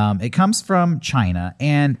wrong. It comes from China,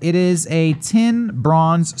 and it is a tin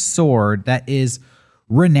bronze sword that is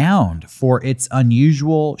renowned for its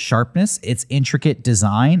unusual sharpness, its intricate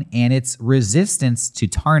design, and its resistance to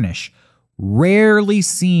tarnish, rarely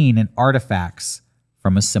seen in artifacts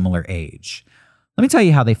from a similar age. Let me tell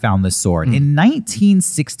you how they found this sword. In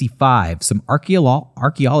 1965, some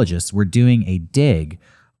archaeologists were doing a dig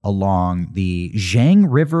along the Zhang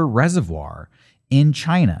River Reservoir in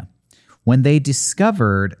China when they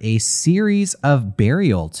discovered a series of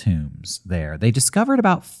burial tombs there. They discovered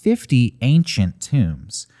about 50 ancient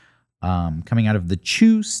tombs coming out of the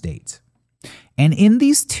Chu state. And in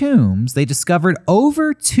these tombs, they discovered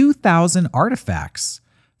over 2,000 artifacts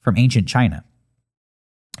from ancient China,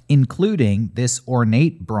 including this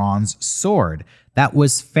ornate bronze sword that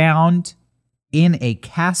was found in a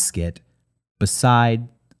casket beside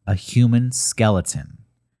a human skeleton.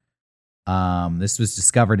 This was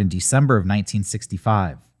discovered in December of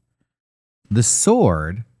 1965. The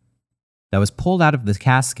sword that was pulled out of the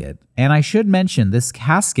casket, and I should mention this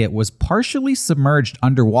casket was partially submerged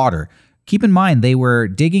underwater. Keep in mind, they were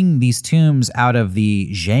digging these tombs out of the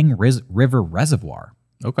Zhang River Reservoir.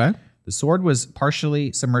 Okay. The sword was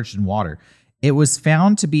partially submerged in water. It was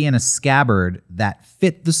found to be in a scabbard that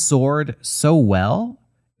fit the sword so well,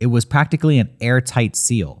 it was practically an airtight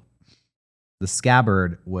seal. The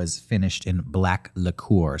scabbard was finished in black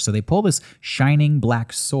lacquer. So they pull this shining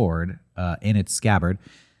black sword in its scabbard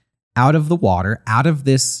out of the water, out of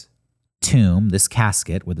this tomb, this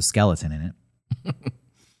casket with a skeleton in it.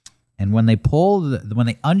 And when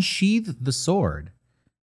they unsheathed the sword,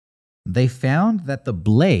 they found that the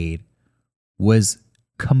blade was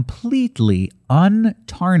completely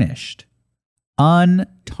untarnished,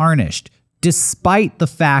 despite the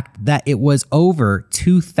fact that it was over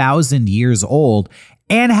 2,000 years old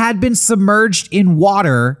and had been submerged in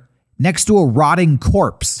water next to a rotting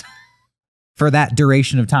corpse for that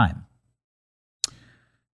duration of time.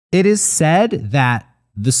 It is said that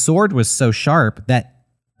the sword was so sharp that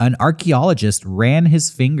an archaeologist ran his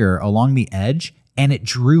finger along the edge and it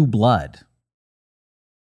drew blood.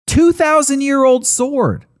 2,000-year-old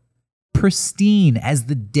sword, pristine as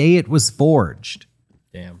the day it was forged.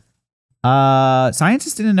 Damn.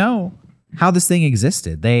 Scientists didn't know how this thing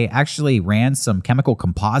existed. They actually ran some chemical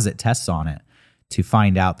composite tests on it to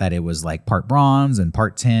find out that it was like part bronze and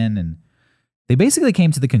part tin. And they basically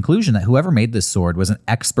came to the conclusion that whoever made this sword was an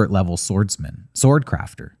expert level swordsman, sword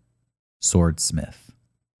crafter, swordsmith.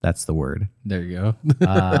 That's the word. There you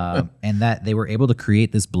go. And that they were able to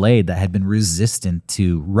create this blade that had been resistant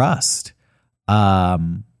to rust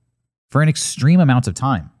for an extreme amount of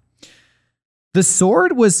time. The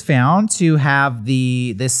sword was found to have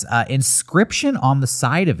this inscription on the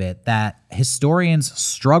side of it that historians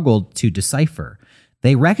struggled to decipher.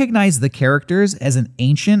 They recognized the characters as an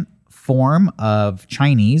ancient form of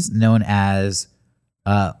Chinese known as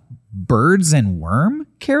birds and worm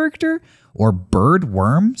character or bird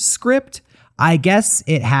worm script. I guess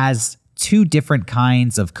it has two different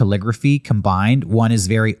kinds of calligraphy combined. One is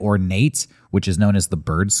very ornate, which is known as the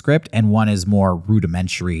bird script, and one is more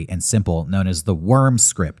rudimentary and simple, known as the worm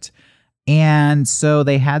script. And so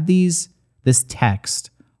they had this text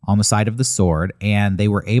on the side of the sword, and they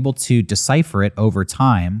were able to decipher it over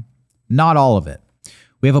time. Not all of it.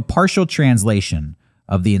 We have a partial translation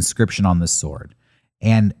of the inscription on this sword,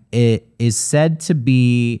 and it is said to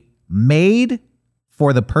be made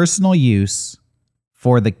for the personal use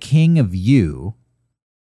for the king of Yu.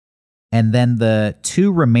 And then the two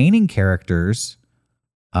remaining characters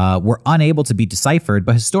were unable to be deciphered,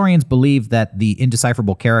 but historians believe that the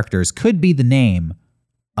indecipherable characters could be the name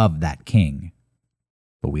of that king.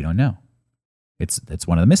 But we don't know. It's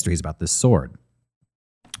one of the mysteries about this sword.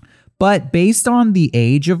 But based on the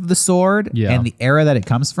age of the sword and the era that it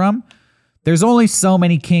comes from, there's only so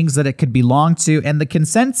many kings that it could belong to, and the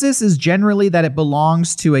consensus is generally that it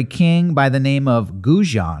belongs to a king by the name of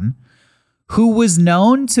Guzhan, who was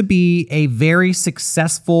known to be a very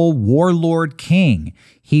successful warlord king.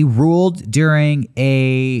 He ruled during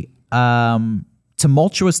a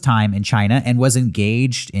tumultuous time in China and was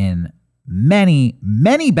engaged in many,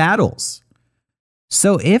 many battles.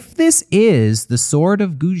 So if this is the sword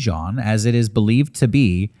of Guzhan, as it is believed to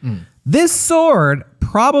be, this sword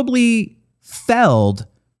probably felled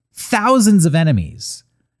thousands of enemies.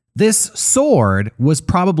 This sword was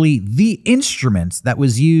probably the instrument that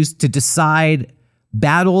was used to decide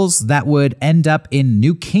battles that would end up in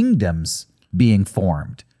new kingdoms being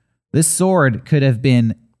formed. This sword could have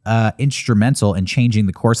been instrumental in changing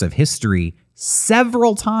the course of history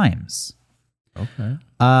several times. Okay.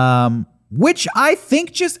 Which I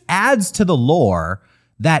think just adds to the lore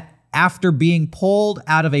that after being pulled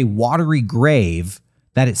out of a watery grave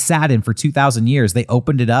that it sat in for 2,000 years, they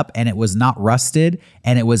opened it up and it was not rusted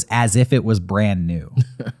and it was as if it was brand new.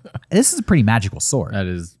 This is a pretty magical sword. That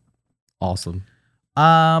is awesome.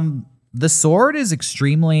 The sword is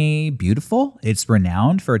extremely beautiful. It's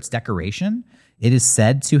renowned for its decoration. It is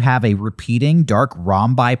said to have a repeating dark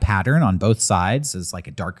rhombi pattern on both sides. It's like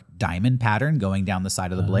a dark diamond pattern going down the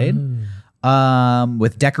side of the blade,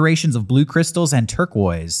 with decorations of blue crystals and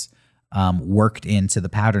turquoise worked into the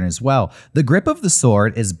pattern as well. The grip of the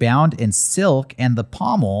sword is bound in silk, and the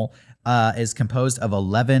pommel is composed of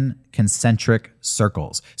 11 concentric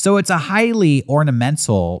circles. So it's a highly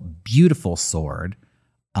ornamental, beautiful sword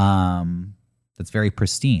that's very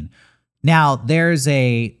pristine. Now, there's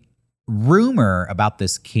a rumor about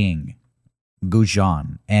this king,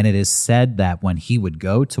 Guzhan, and it is said that when he would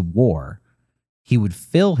go to war, he would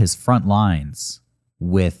fill his front lines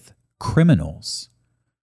with criminals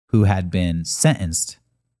who had been sentenced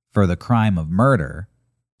for the crime of murder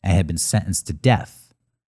and had been sentenced to death.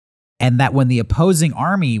 And that when the opposing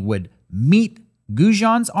army would meet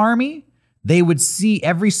Guzhan's army, they would see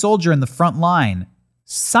every soldier in the front line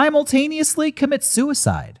simultaneously commit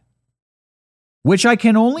suicide, which I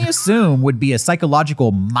can only assume would be a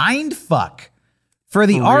psychological mind fuck for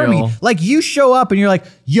the army. real. Like, you show up and you're like,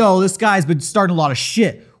 yo, this guy's been starting a lot of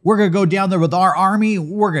shit. We're going to go down there with our army.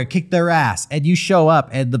 We're going to kick their ass. And you show up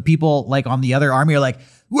and the people like on the other army are like,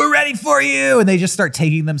 we're ready for you. And they just start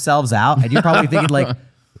taking themselves out. And you're probably thinking like,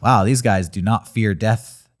 wow, these guys do not fear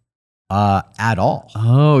death at all.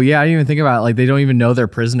 Oh yeah, I didn't even think about it. Like they don't even know they're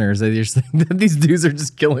prisoners. They just think that these dudes are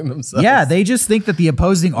just killing themselves. Yeah, they just think that the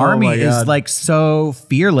opposing army my is God. like so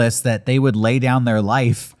fearless that they would lay down their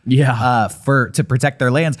life to protect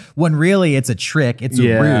their lands, when really it's a trick, it's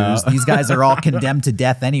a ruse. These guys are all condemned to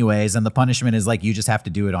death anyways, and the punishment is like you just have to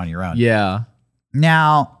do it on your own. Yeah.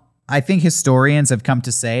 Now, I think historians have come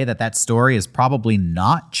to say that that story is probably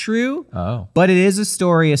not true, but it is a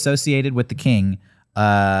story associated with the king.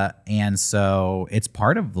 And so it's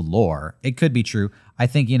part of the lore. It could be true. I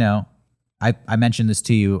think, I mentioned this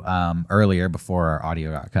to you earlier before our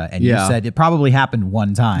audio got cut, and you said it probably happened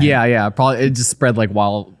one time. Yeah. Probably it just spread like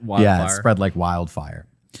wildfire. Yeah, it spread like wildfire.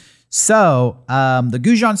 So the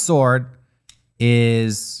Goujon sword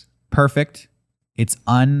is perfect. It's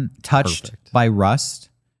untouched by rust.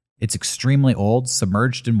 It's extremely old,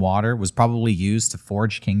 submerged in water, was probably used to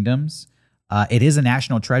forge kingdoms. It is a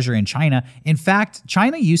national treasure in China. In fact,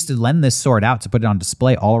 China used to lend this sword out to put it on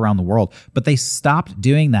display all around the world, but they stopped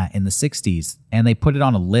doing that in the 60s, and they put it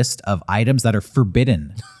on a list of items that are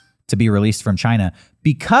forbidden to be released from China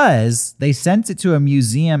because they sent it to a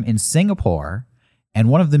museum in Singapore, and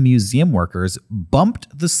one of the museum workers bumped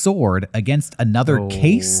the sword against another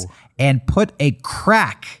case and put a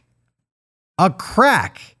crack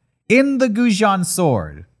in the Goujon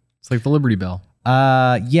sword. It's like the Liberty Bell.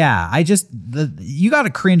 Yeah, you got to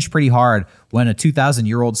cringe pretty hard when a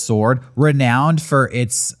 2,000-year-old sword, renowned for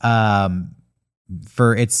the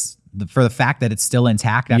fact that it's still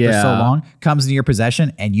intact after so long, comes into your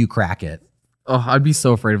possession and you crack it. Oh, I'd be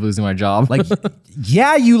so afraid of losing my job. Like,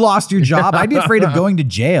 yeah, you lost your job. I'd be afraid of going to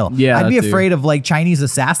jail. Yeah, I'd be afraid of like Chinese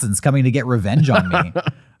assassins coming to get revenge on me.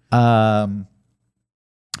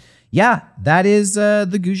 Yeah, that is the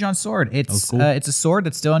Goujon sword. It's cool. It's a sword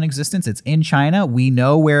that's still in existence. It's in China. We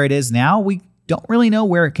know where it is now. We don't really know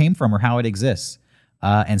where it came from or how it exists.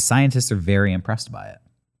 And scientists are very impressed by it.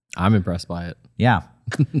 I'm impressed by it. Yeah.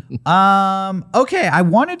 Okay, I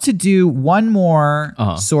wanted to do one more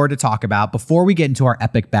sword to talk about before we get into our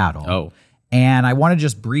epic battle. Oh. And I want to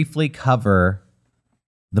just briefly cover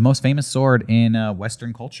the most famous sword in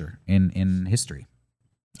Western culture, in history.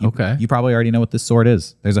 Okay. You probably already know what this sword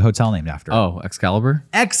is. There's a hotel named after it. Oh, Excalibur?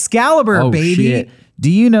 Excalibur, baby. Shit. Do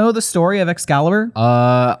you know the story of Excalibur?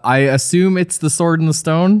 I assume it's the sword in the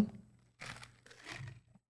stone.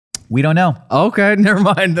 We don't know. Okay, never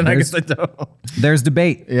mind. Then I guess I don't. There's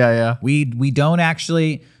debate. Yeah. We don't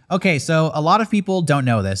actually. Okay, so a lot of people don't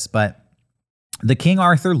know this, but the King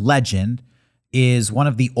Arthur legend is one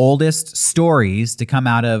of the oldest stories to come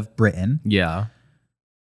out of Britain. Yeah.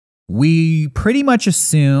 We pretty much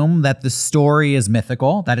assume that the story is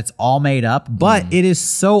mythical, that it's all made up, but it is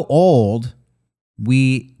so old,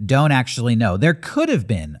 we don't actually know. There could have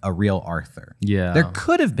been a real Arthur. Yeah. There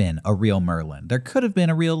could have been a real Merlin. There could have been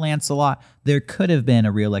a real Lancelot. There could have been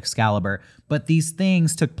a real Excalibur. But these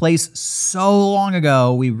things took place so long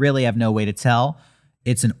ago, we really have no way to tell.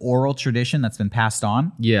 It's an oral tradition that's been passed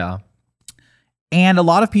on. Yeah. And a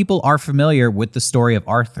lot of people are familiar with the story of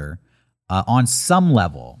Arthur on some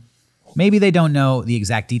level. Maybe they don't know the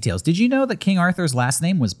exact details. Did you know that King Arthur's last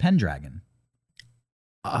name was Pendragon?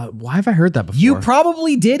 Why have I heard that before? You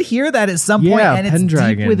probably did hear that at some point, and it's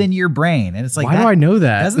Pendragon. deep within your brain. And it's like, why do I know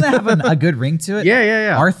that? Doesn't that have a good ring to it?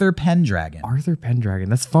 Yeah. Arthur Pendragon. Arthur Pendragon.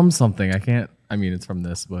 That's from something. It's from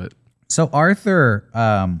this, but. So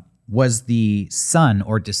Arthur was the son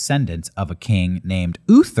or descendant of a king named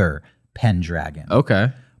Uther Pendragon.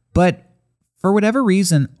 Okay. But for whatever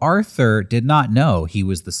reason, Arthur did not know he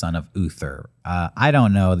was the son of Uther. I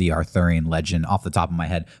don't know the Arthurian legend off the top of my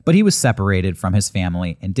head, but he was separated from his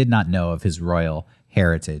family and did not know of his royal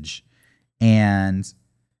heritage. And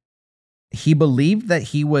he believed that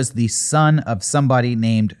he was the son of somebody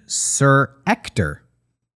named Sir Ector.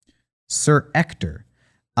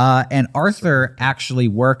 And Arthur actually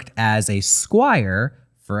worked as a squire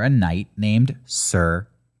for a knight named Sir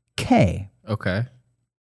Kay. Okay.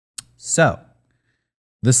 So,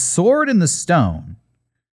 the sword and the stone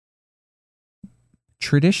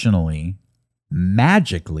traditionally,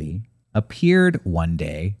 magically appeared one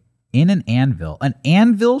day in an anvil. An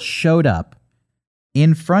anvil showed up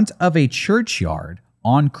in front of a churchyard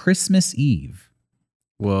on Christmas Eve.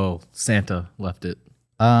 Whoa, Santa left it.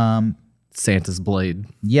 Santa's blade.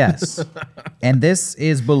 Yes. And this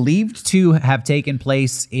is believed to have taken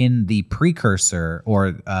place in the precursor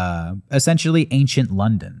or essentially ancient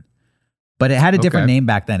London. But it had a different name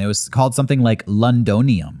back then. It was called something like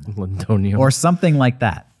Londonium. Or something like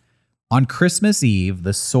that. On Christmas Eve,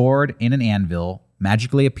 the sword in an anvil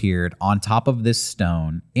magically appeared on top of this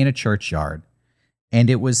stone in a churchyard. And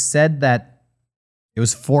it was said that it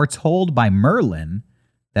was foretold by Merlin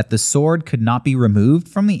that the sword could not be removed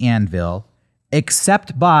from the anvil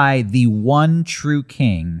except by the one true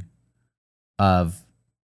king of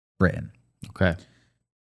Britain. Okay.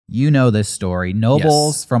 You know this story.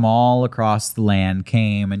 Nobles Yes. from all across the land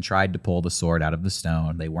came and tried to pull the sword out of the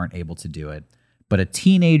stone. They weren't able to do it. But a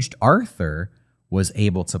teenaged Arthur was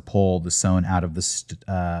able to pull the stone out of the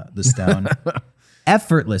stone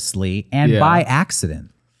effortlessly and by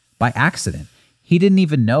accident. By accident. He didn't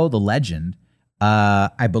even know the legend.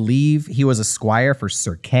 I believe he was a squire for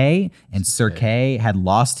Sir Kay, and Sir Kay had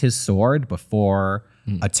lost his sword before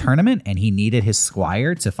a tournament, and he needed his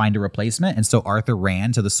squire to find a replacement. And so Arthur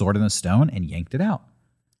ran to the sword and the stone and yanked it out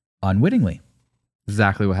unwittingly.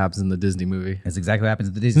 Exactly what happens in the Disney movie. That's exactly what happens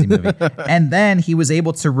in the Disney movie. And then he was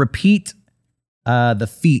able to repeat the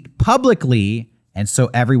feat publicly. And so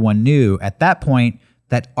everyone knew at that point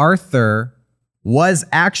that Arthur was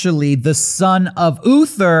actually the son of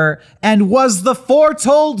Uther and was the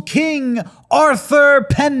foretold king, Arthur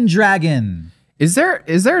Pendragon. Is there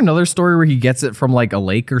another story where he gets it from like a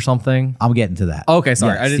lake or something? I'm getting to that. Okay,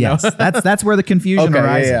 sorry. I didn't know. That's where the confusion Okay,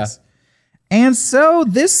 arises. yeah. And so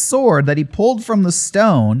this sword that he pulled from the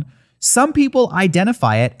stone, some people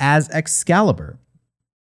identify it as Excalibur.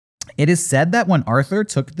 It is said that when Arthur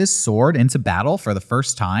took this sword into battle for the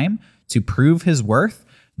first time to prove his worth,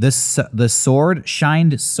 the sword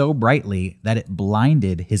shined so brightly that it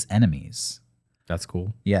blinded his enemies. That's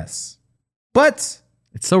cool. Yes. But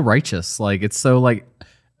It's so righteous. Like it's so like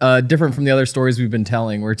different from the other stories we've been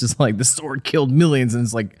telling where it's just like the sword killed millions and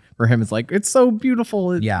it's like for him it's like it's so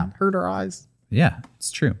beautiful it hurt our eyes. yeah,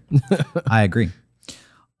 it's true. I agree.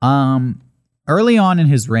 Early on in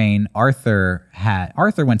his reign, Arthur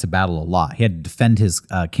went to battle a lot. He had to defend his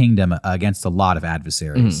kingdom against a lot of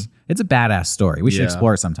adversaries. It's a badass story. We should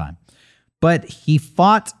explore it sometime. But he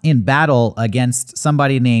fought in battle against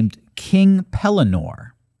somebody named King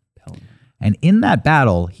Pellinore. And in that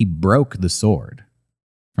battle, he broke the sword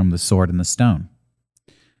from the sword and the stone.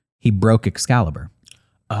 He broke Excalibur.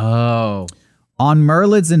 Oh. On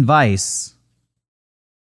Merlin's advice,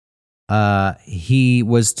 he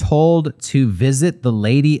was told to visit the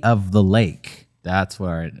Lady of the Lake. That's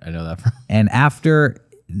where I know that from. And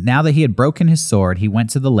now that he had broken his sword, he went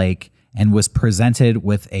to the lake and was presented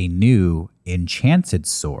with a new enchanted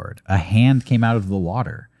sword. A hand came out of the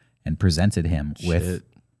water and presented him with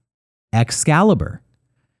Excalibur.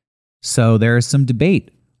 So there is some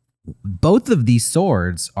debate. Both of these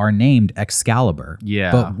swords are named Excalibur.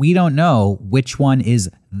 Yeah. But we don't know which one is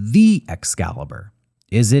the Excalibur.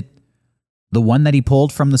 Is it the one that he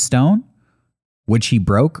pulled from the stone, which he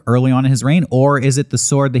broke early on in his reign, or is it the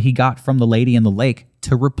sword that he got from the Lady in the Lake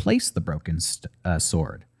to replace the broken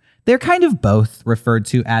sword? They're kind of both referred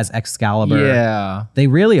to as Excalibur. Yeah. They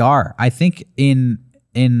really are. I think in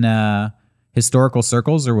historical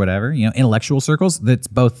circles or whatever, intellectual circles, that's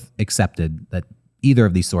both accepted that either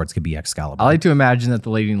of these swords could be Excalibur. I like to imagine that the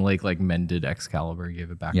Lady in the Lake like mended Excalibur,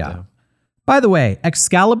 gave it back to him. By the way,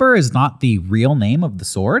 Excalibur is not the real name of the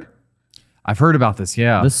sword. I've heard about this,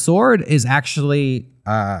 yeah. The sword is actually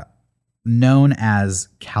known as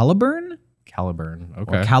Caliburn Caliburn. or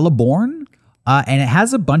Okay. Caliborn. And it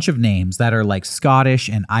has a bunch of names that are like Scottish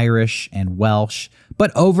and Irish and Welsh.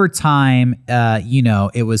 But over time,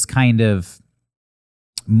 it was kind of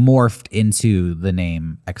morphed into the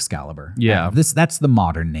name Excalibur. Yeah. That's the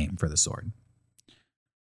modern name for the sword.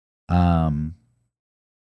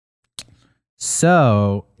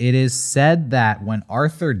 So it is said that when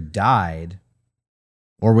Arthur died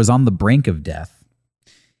or was on the brink of death,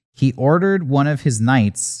 he ordered one of his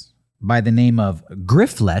knights by the name of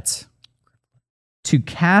Griflet to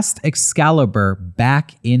cast Excalibur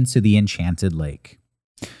back into the enchanted lake.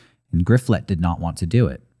 And Griflet did not want to do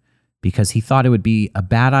it because he thought it would be a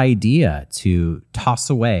bad idea to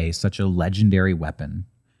toss away such a legendary weapon.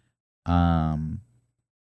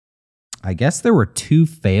 I guess there were 2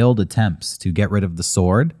 failed attempts to get rid of the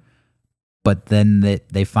sword, but then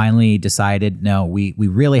they finally decided, no, we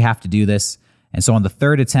really have to do this. And so on the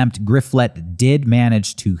 3rd attempt, Griflet did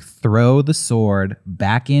manage to throw the sword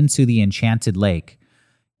back into the enchanted lake.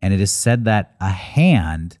 And it is said that a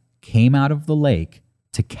hand came out of the lake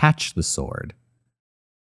to catch the sword.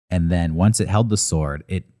 And then once it held the sword,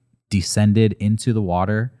 it descended into the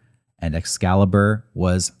water, and Excalibur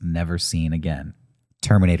was never seen again.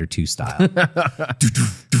 Terminator 2 style. With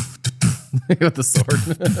the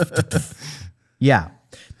sword. Yeah.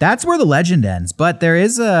 That's where the legend ends. But there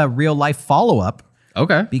is a real life follow-up.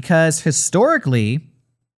 Okay. Because historically,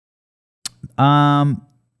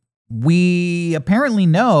 we apparently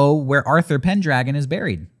know where Arthur Pendragon is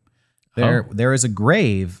buried. There is a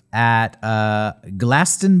grave at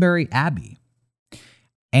Glastonbury Abbey.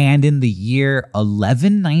 And in the year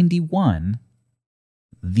 1191,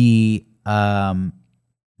 the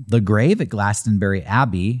grave at Glastonbury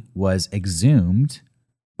Abbey was exhumed,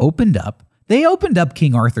 opened up. They opened up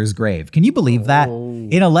King Arthur's grave. Can you believe that? In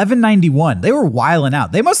 1191, they were wiling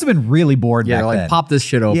out. They must have been really bored back like then. pop this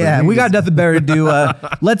shit open. Yeah, we got nothing better to do.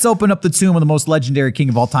 Let's open up the tomb of the most legendary king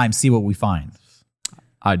of all time, see what we find.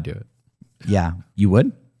 I'd do it. Yeah, you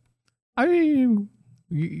would? I mean,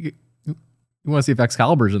 you want to see if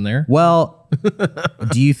Excalibur's in there? Well,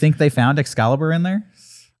 do you think they found Excalibur in there?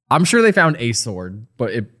 I'm sure they found a sword,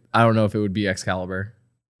 but I don't know if it would be Excalibur.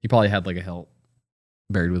 He probably had like a hilt,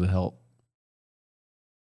 buried with a hilt.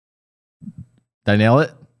 Did I nail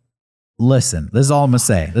it? Listen, this is all I'm gonna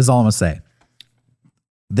say.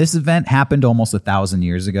 This event happened almost 1,000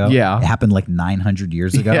 years ago. Yeah. It happened like 900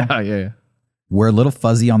 years ago. Yeah. We're a little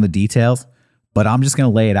fuzzy on the details, but I'm just gonna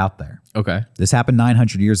lay it out there. Okay. This happened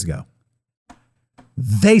 900 years ago.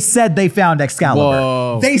 They said they found Excalibur.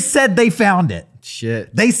 Whoa. They said they found it.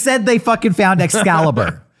 Shit. They said they fucking found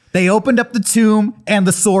Excalibur. They opened up the tomb and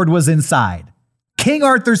the sword was inside. King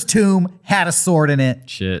Arthur's tomb had a sword in it.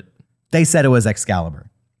 Shit. They said it was Excalibur.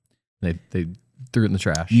 They threw it in the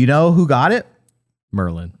trash. You know who got it?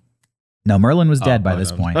 Merlin. No, Merlin was dead by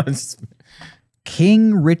this point.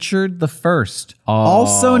 King Richard I,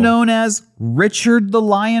 also known as Richard the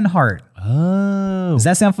Lionheart. Oh. Does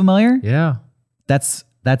that sound familiar? Yeah. That's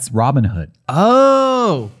Robin Hood.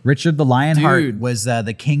 Oh. Richard the Lionheart Dude. was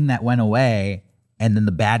the king that went away, and then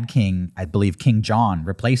the bad king, I believe King John,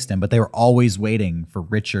 replaced him, but they were always waiting for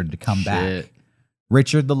Richard to come back.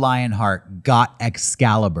 Richard the Lionheart got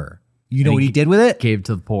Excalibur. You know what he did with it? Gave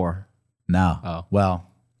to the poor. No. Oh. Well,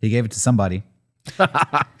 he gave it to somebody.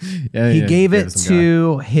 Yeah, He gave it some guy.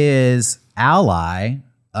 to his ally,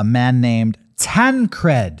 a man named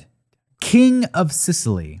Tancred, king of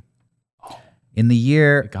Sicily. In the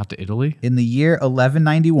year Got to Italy?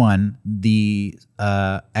 1191, the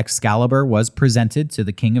Excalibur was presented to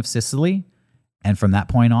the king of Sicily, and from that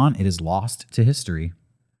point on, it is lost to history.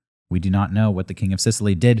 We do not know what the king of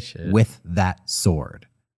Sicily did with that sword.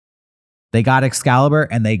 They got Excalibur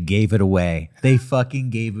and they gave it away. They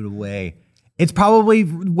fucking gave it away. It's probably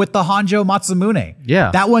with the Hanjo Masamune.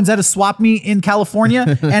 Yeah. That one's at a swap meet in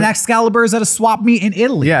California, and Excalibur is at a swap meet in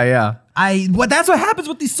Italy. Yeah. That's what happens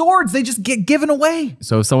with these swords. They just get given away.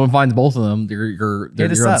 So if someone finds both of them, you're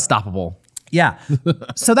unstoppable. Yeah.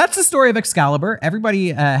 So that's the story of Excalibur.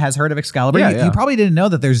 Everybody has heard of Excalibur. Yeah, You probably didn't know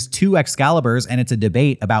that there's two Excaliburs, and it's a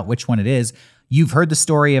debate about which one it is. You've heard the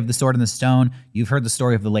story of the sword and the stone. You've heard the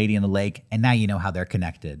story of the lady in the lake, and now you know how they're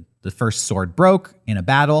connected. The first sword broke in a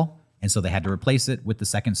battle, and so they had to replace it with the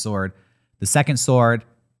second sword. The second sword,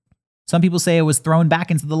 some people say it was thrown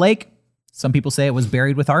back into the lake. Some people say it was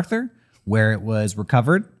buried with Arthur, where it was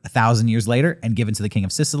recovered 1,000 years later and given to the king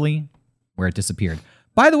of Sicily, where it disappeared.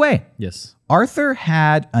 By the way, Yes. Arthur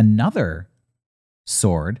had another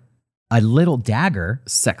sword, a little dagger.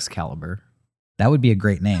 Sexcalibur. That would be a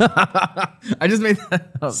great name. I just made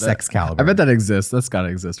that up. Sexcalibur. I bet that exists. That's got to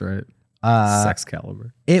exist, right?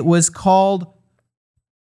 Sexcalibur. It was called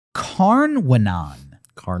Carnwanon.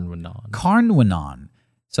 Carnwanon.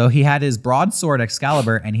 So he had his broadsword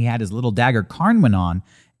Excalibur and he had his little dagger Carnwanon.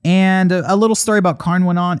 And a little story about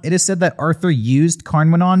Carnwanon. It is said that Arthur used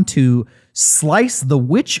Carnwanon to slice the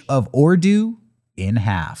Witch of Ordu in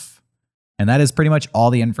half. And that is pretty much all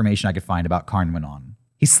the information I could find about Carnwanon.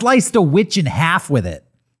 He sliced a witch in half with it.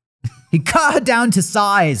 He cut her down to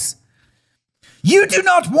size. You do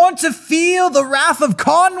not want to feel the wrath of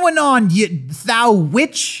Carnwanon, thou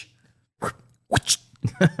witch. Cut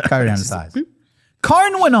her down to size.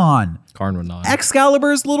 Carnwanon.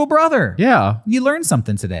 Excalibur's little brother. Yeah. You learned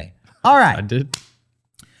something today. All right. I did.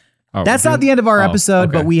 Oh, That's not the end of our episode,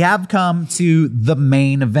 okay. but we have come to the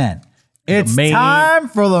main event. It's time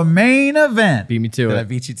for the main event. Beat me to Did it. I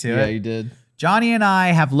beat you to Yeah, it? you did. Johnny and I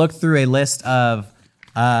have looked through a list of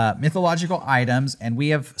mythological items, and we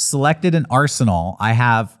have selected an arsenal. I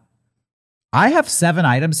have 7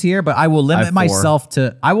 items here, but I will limit myself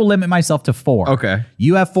to 4. Okay.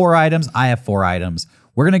 You have 4 items. I have 4 items.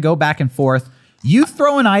 We're gonna go back and forth. You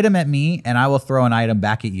throw an item at me, and I will throw an item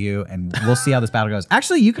back at you, and we'll see how this battle goes.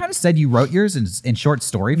 Actually, you kind of said you wrote yours in short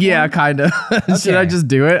story form. Yeah, kind of. Should I just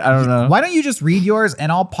do it? I don't know. Why don't you just read yours,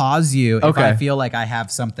 and I'll pause you if I feel like I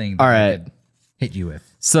have something that I could hit you with.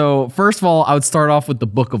 So first of all, I would start off with the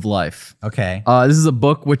Book of Life. Okay. This is a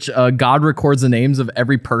book which God records the names of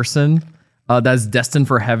every person that is destined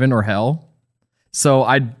for heaven or hell. So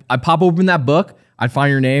I'd pop open that book. I'd find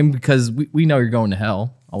your name because we know you're going to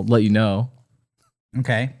hell. I'll let you know.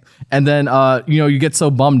 Okay. And then you get so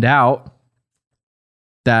bummed out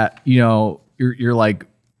that you're like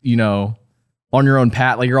you know, on your own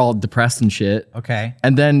path, like you're all depressed and shit. Okay.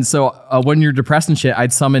 And then so when you're depressed and shit,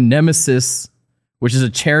 I'd summon Nemesis, which is a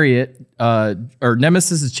chariot, or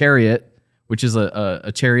Nemesis' chariot, which is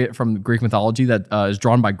a chariot from Greek mythology that is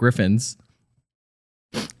drawn by griffins.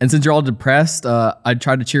 And since you're all depressed, I'd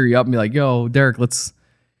try to cheer you up and be like, yo, Derek,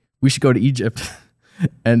 we should go to Egypt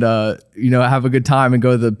and, have a good time and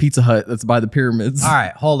go to the Pizza Hut that's by the pyramids. All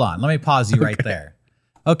right, hold on. Let me pause you right there.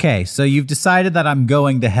 Okay, so you've decided that I'm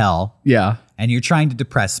going to hell. Yeah. And you're trying to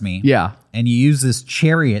depress me. Yeah. And you use this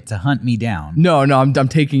chariot to hunt me down. No, I'm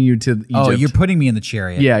taking you to Egypt. Oh, you're putting me in the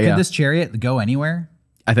chariot. Yeah, Could this chariot go anywhere?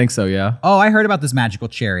 I think so, yeah. Oh, I heard about this magical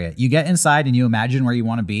chariot. You get inside and you imagine where you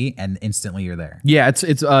want to be, and instantly you're there. Yeah,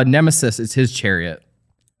 it's Nemesis. It's his chariot.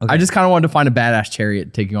 Okay. I just kind of wanted to find a badass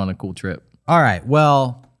chariot taking on a cool trip. All right,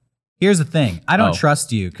 well, here's the thing. I don't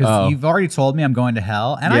trust you because you've already told me I'm going to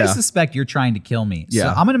hell, and I suspect you're trying to kill me. So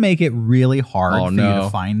I'm going to make it really hard for you to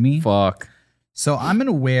find me. Fuck. So I'm going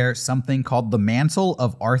to wear something called the Mantle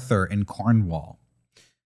of Arthur in Cornwall.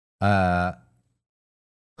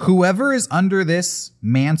 Whoever is under this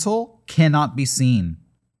mantle cannot be seen,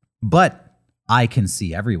 but I can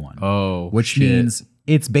see everyone. Oh, which means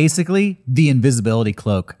it's basically the invisibility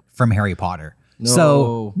cloak from Harry Potter. No.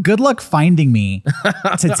 So good luck finding me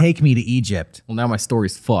to take me to Egypt. Well, now my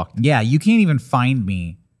story's fucked. Yeah, you can't even find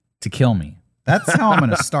me to kill me. That's how I'm going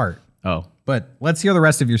to start. Oh. But let's hear the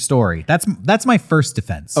rest of your story. That's my first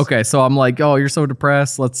defense. Okay, so I'm like, oh, you're so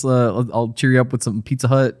depressed. I'll cheer you up with some Pizza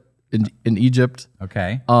Hut in Egypt.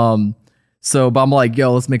 Okay. But I'm like,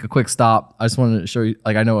 yo, let's make a quick stop. I just wanted to show you,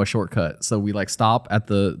 like, I know a shortcut. So we like stop at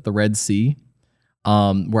the Red Sea,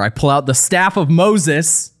 where I pull out the staff of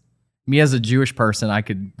Moses. Me as a Jewish person, I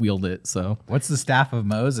could wield it. So what's the staff of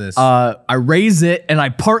Moses? I raise it and I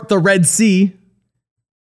part the Red Sea.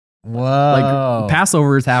 Whoa. Like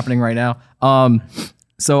Passover is happening right now.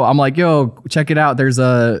 So I'm like, yo, check it out. There was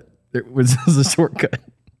a shortcut.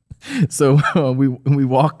 So we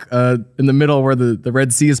walk in the middle where the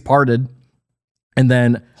Red Sea is parted. And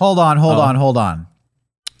then hold on.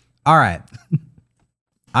 All right.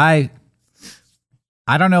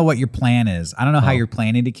 I don't know what your plan is. I don't know how you're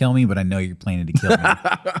planning to kill me, but I know you're planning to kill me.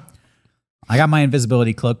 I got my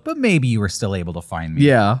invisibility cloak, but maybe you were still able to find me.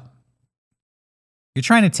 Yeah. You're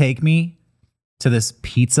trying to take me to this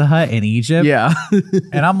Pizza Hut in Egypt. Yeah.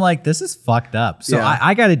 And I'm like, this is fucked up. So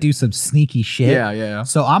I got to do some sneaky shit. Yeah.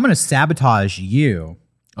 So I'm going to sabotage you.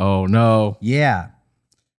 Oh, no. Yeah.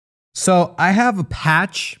 So I have a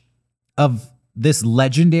patch of this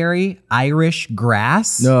legendary Irish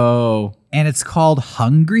grass. No. And it's called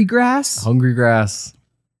hungry grass. Hungry grass.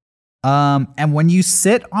 And when you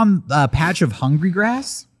sit on a patch of hungry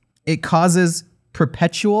grass, it causes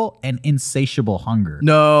perpetual and insatiable hunger.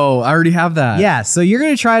 No, I already have that. Yeah, so you're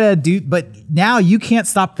going to try to do, but now you can't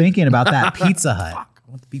stop thinking about that Pizza Hut. Fuck, I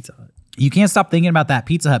want the Pizza Hut. You can't stop thinking about that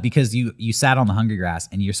Pizza Hut because you sat on the hungry grass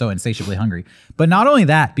and you're so insatiably hungry. But not only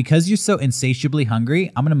that, because you're so insatiably hungry,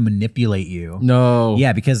 I'm going to manipulate you. No.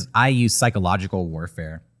 Yeah, because I use psychological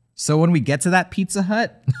warfare. So when we get to that Pizza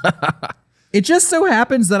Hut, it just so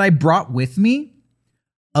happens that I brought with me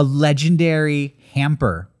a legendary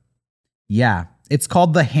hamper. Yeah, it's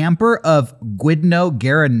called the Hamper of Gwyddno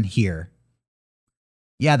Garanhir.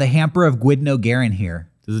 Yeah, the Hamper of Gwyddno Garanhir.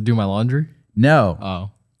 Does it do my laundry? No.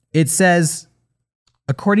 Oh. It says,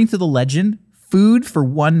 according to the legend, food for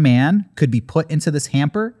one man could be put into this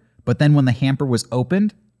hamper, but then when the hamper was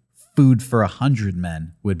opened, food for 100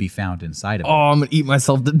 men would be found inside of it. Oh, I'm going to eat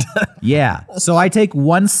myself to death. Yeah. So I take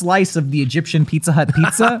one slice of the Egyptian Pizza Hut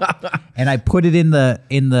pizza and I put it in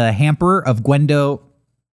the hamper of Gwyddno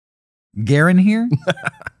Garanhir.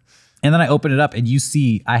 And then I open it up and you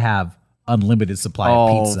see I have unlimited supply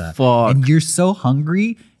of pizza. Fuck. And you're so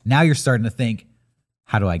hungry. Now you're starting to think,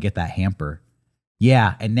 how do I get that hamper?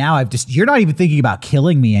 Yeah. And now you're not even thinking about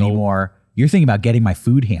killing me anymore. You're thinking about getting my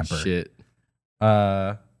food hamper. Shit.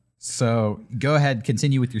 So go ahead,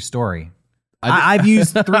 continue with your story. I've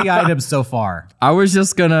used 3 items so far. I was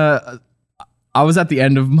at the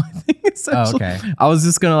end of my thing, essentially. Oh, okay. I was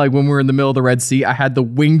just gonna, like, when we were in the middle of the Red Sea, I had the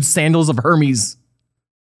winged sandals of Hermes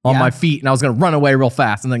on my feet, and I was gonna run away real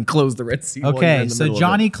fast and then close the Red Sea. Okay, so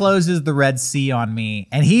Johnny closes the Red Sea on me,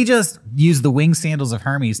 and he just used the winged sandals of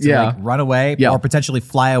Hermes to like run away or potentially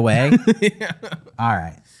fly away. All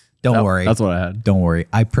right. Don't worry. That's what I had. Don't worry.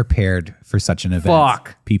 I prepared for such an event.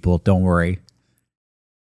 Fuck. People, don't worry.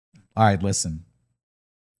 All right, listen.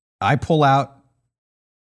 I pull out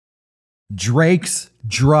Drake's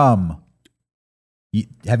drum.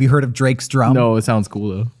 Have you heard of Drake's drum? No, it sounds cool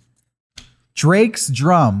though. Drake's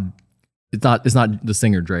drum It's not the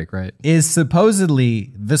singer Drake, right? is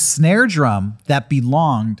supposedly the snare drum that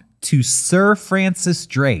belonged to Sir Francis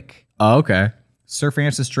Drake. Oh, okay. Sir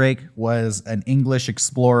Francis Drake was an English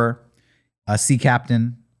explorer, a sea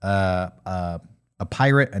captain, a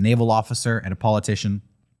pirate, a naval officer, and a politician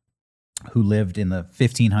who lived in the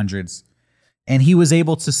 1500s. And he was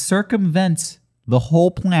able to circumvent the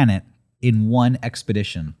whole planet in one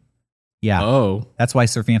expedition. Yeah. Oh, That's why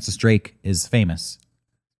Sir Francis Drake is famous.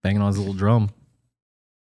 banging on his little drum.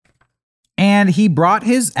 And he brought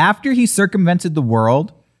after he circumvented the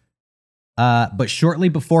world, but shortly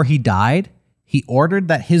before he died, he ordered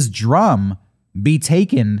that his drum be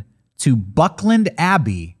taken to Buckland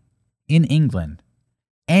Abbey in England.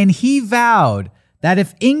 And he vowed that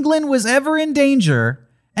if England was ever in danger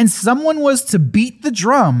and someone was to beat the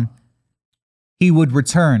drum, he would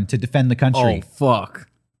return to defend the country. Oh, fuck.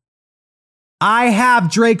 I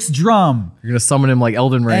have Drake's drum. You're going to summon him like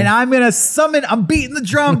Elden Ring. And I'm beating the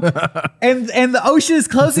drum, and the ocean is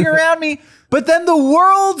closing around me. But then the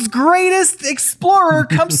world's greatest explorer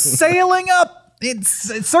comes sailing up. It's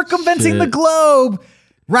circumventing the globe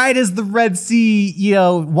right as the Red Sea,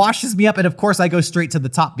 washes me up. And of course, I go straight to the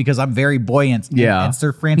top because I'm very buoyant. Yeah. And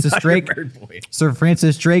Sir Francis Drake,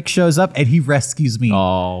 shows up and he rescues me.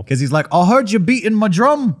 Oh. Because he's like, I heard you beating my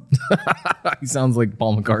drum. He sounds like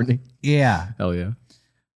Paul McCartney. Yeah. Hell yeah.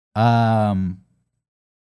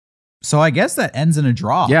 So I guess that ends in a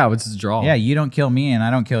draw. Yeah, it's a draw. Yeah, you don't kill me and I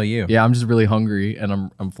don't kill you. Yeah, I'm just really hungry and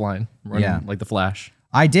I'm flying. Running Yeah. like the Flash.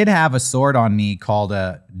 I did have a sword on me called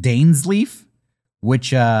a Danesleaf,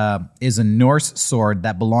 which is a Norse sword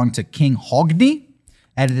that belonged to King Hogni.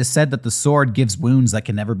 And it is said that the sword gives wounds that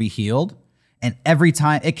can never be healed. And every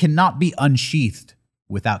time, it cannot be unsheathed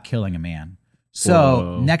without killing a man. So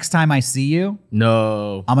Whoa. next time I see you,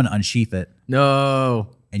 No. I'm going to unsheath it. No.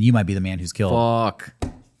 And you might be the man who's killed. Fuck.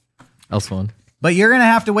 That was fun. But you're going to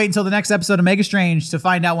have to wait until the next episode of Mega Strange to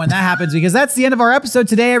find out when that happens, because that's the end of our episode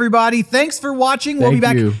today, everybody. Thanks for watching. We'll be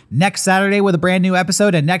back Thank you. next Saturday with a brand new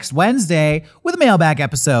episode and next Wednesday with a mailbag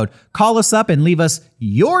episode. Call us up and leave us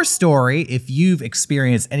your story if you've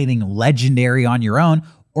experienced anything legendary on your own,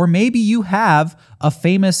 or maybe you have a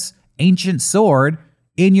famous ancient sword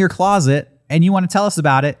in your closet and you want to tell us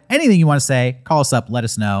about it. Anything you want to say, call us up, let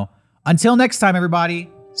us know. Until next time, everybody,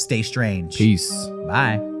 stay strange. Peace.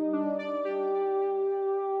 Bye.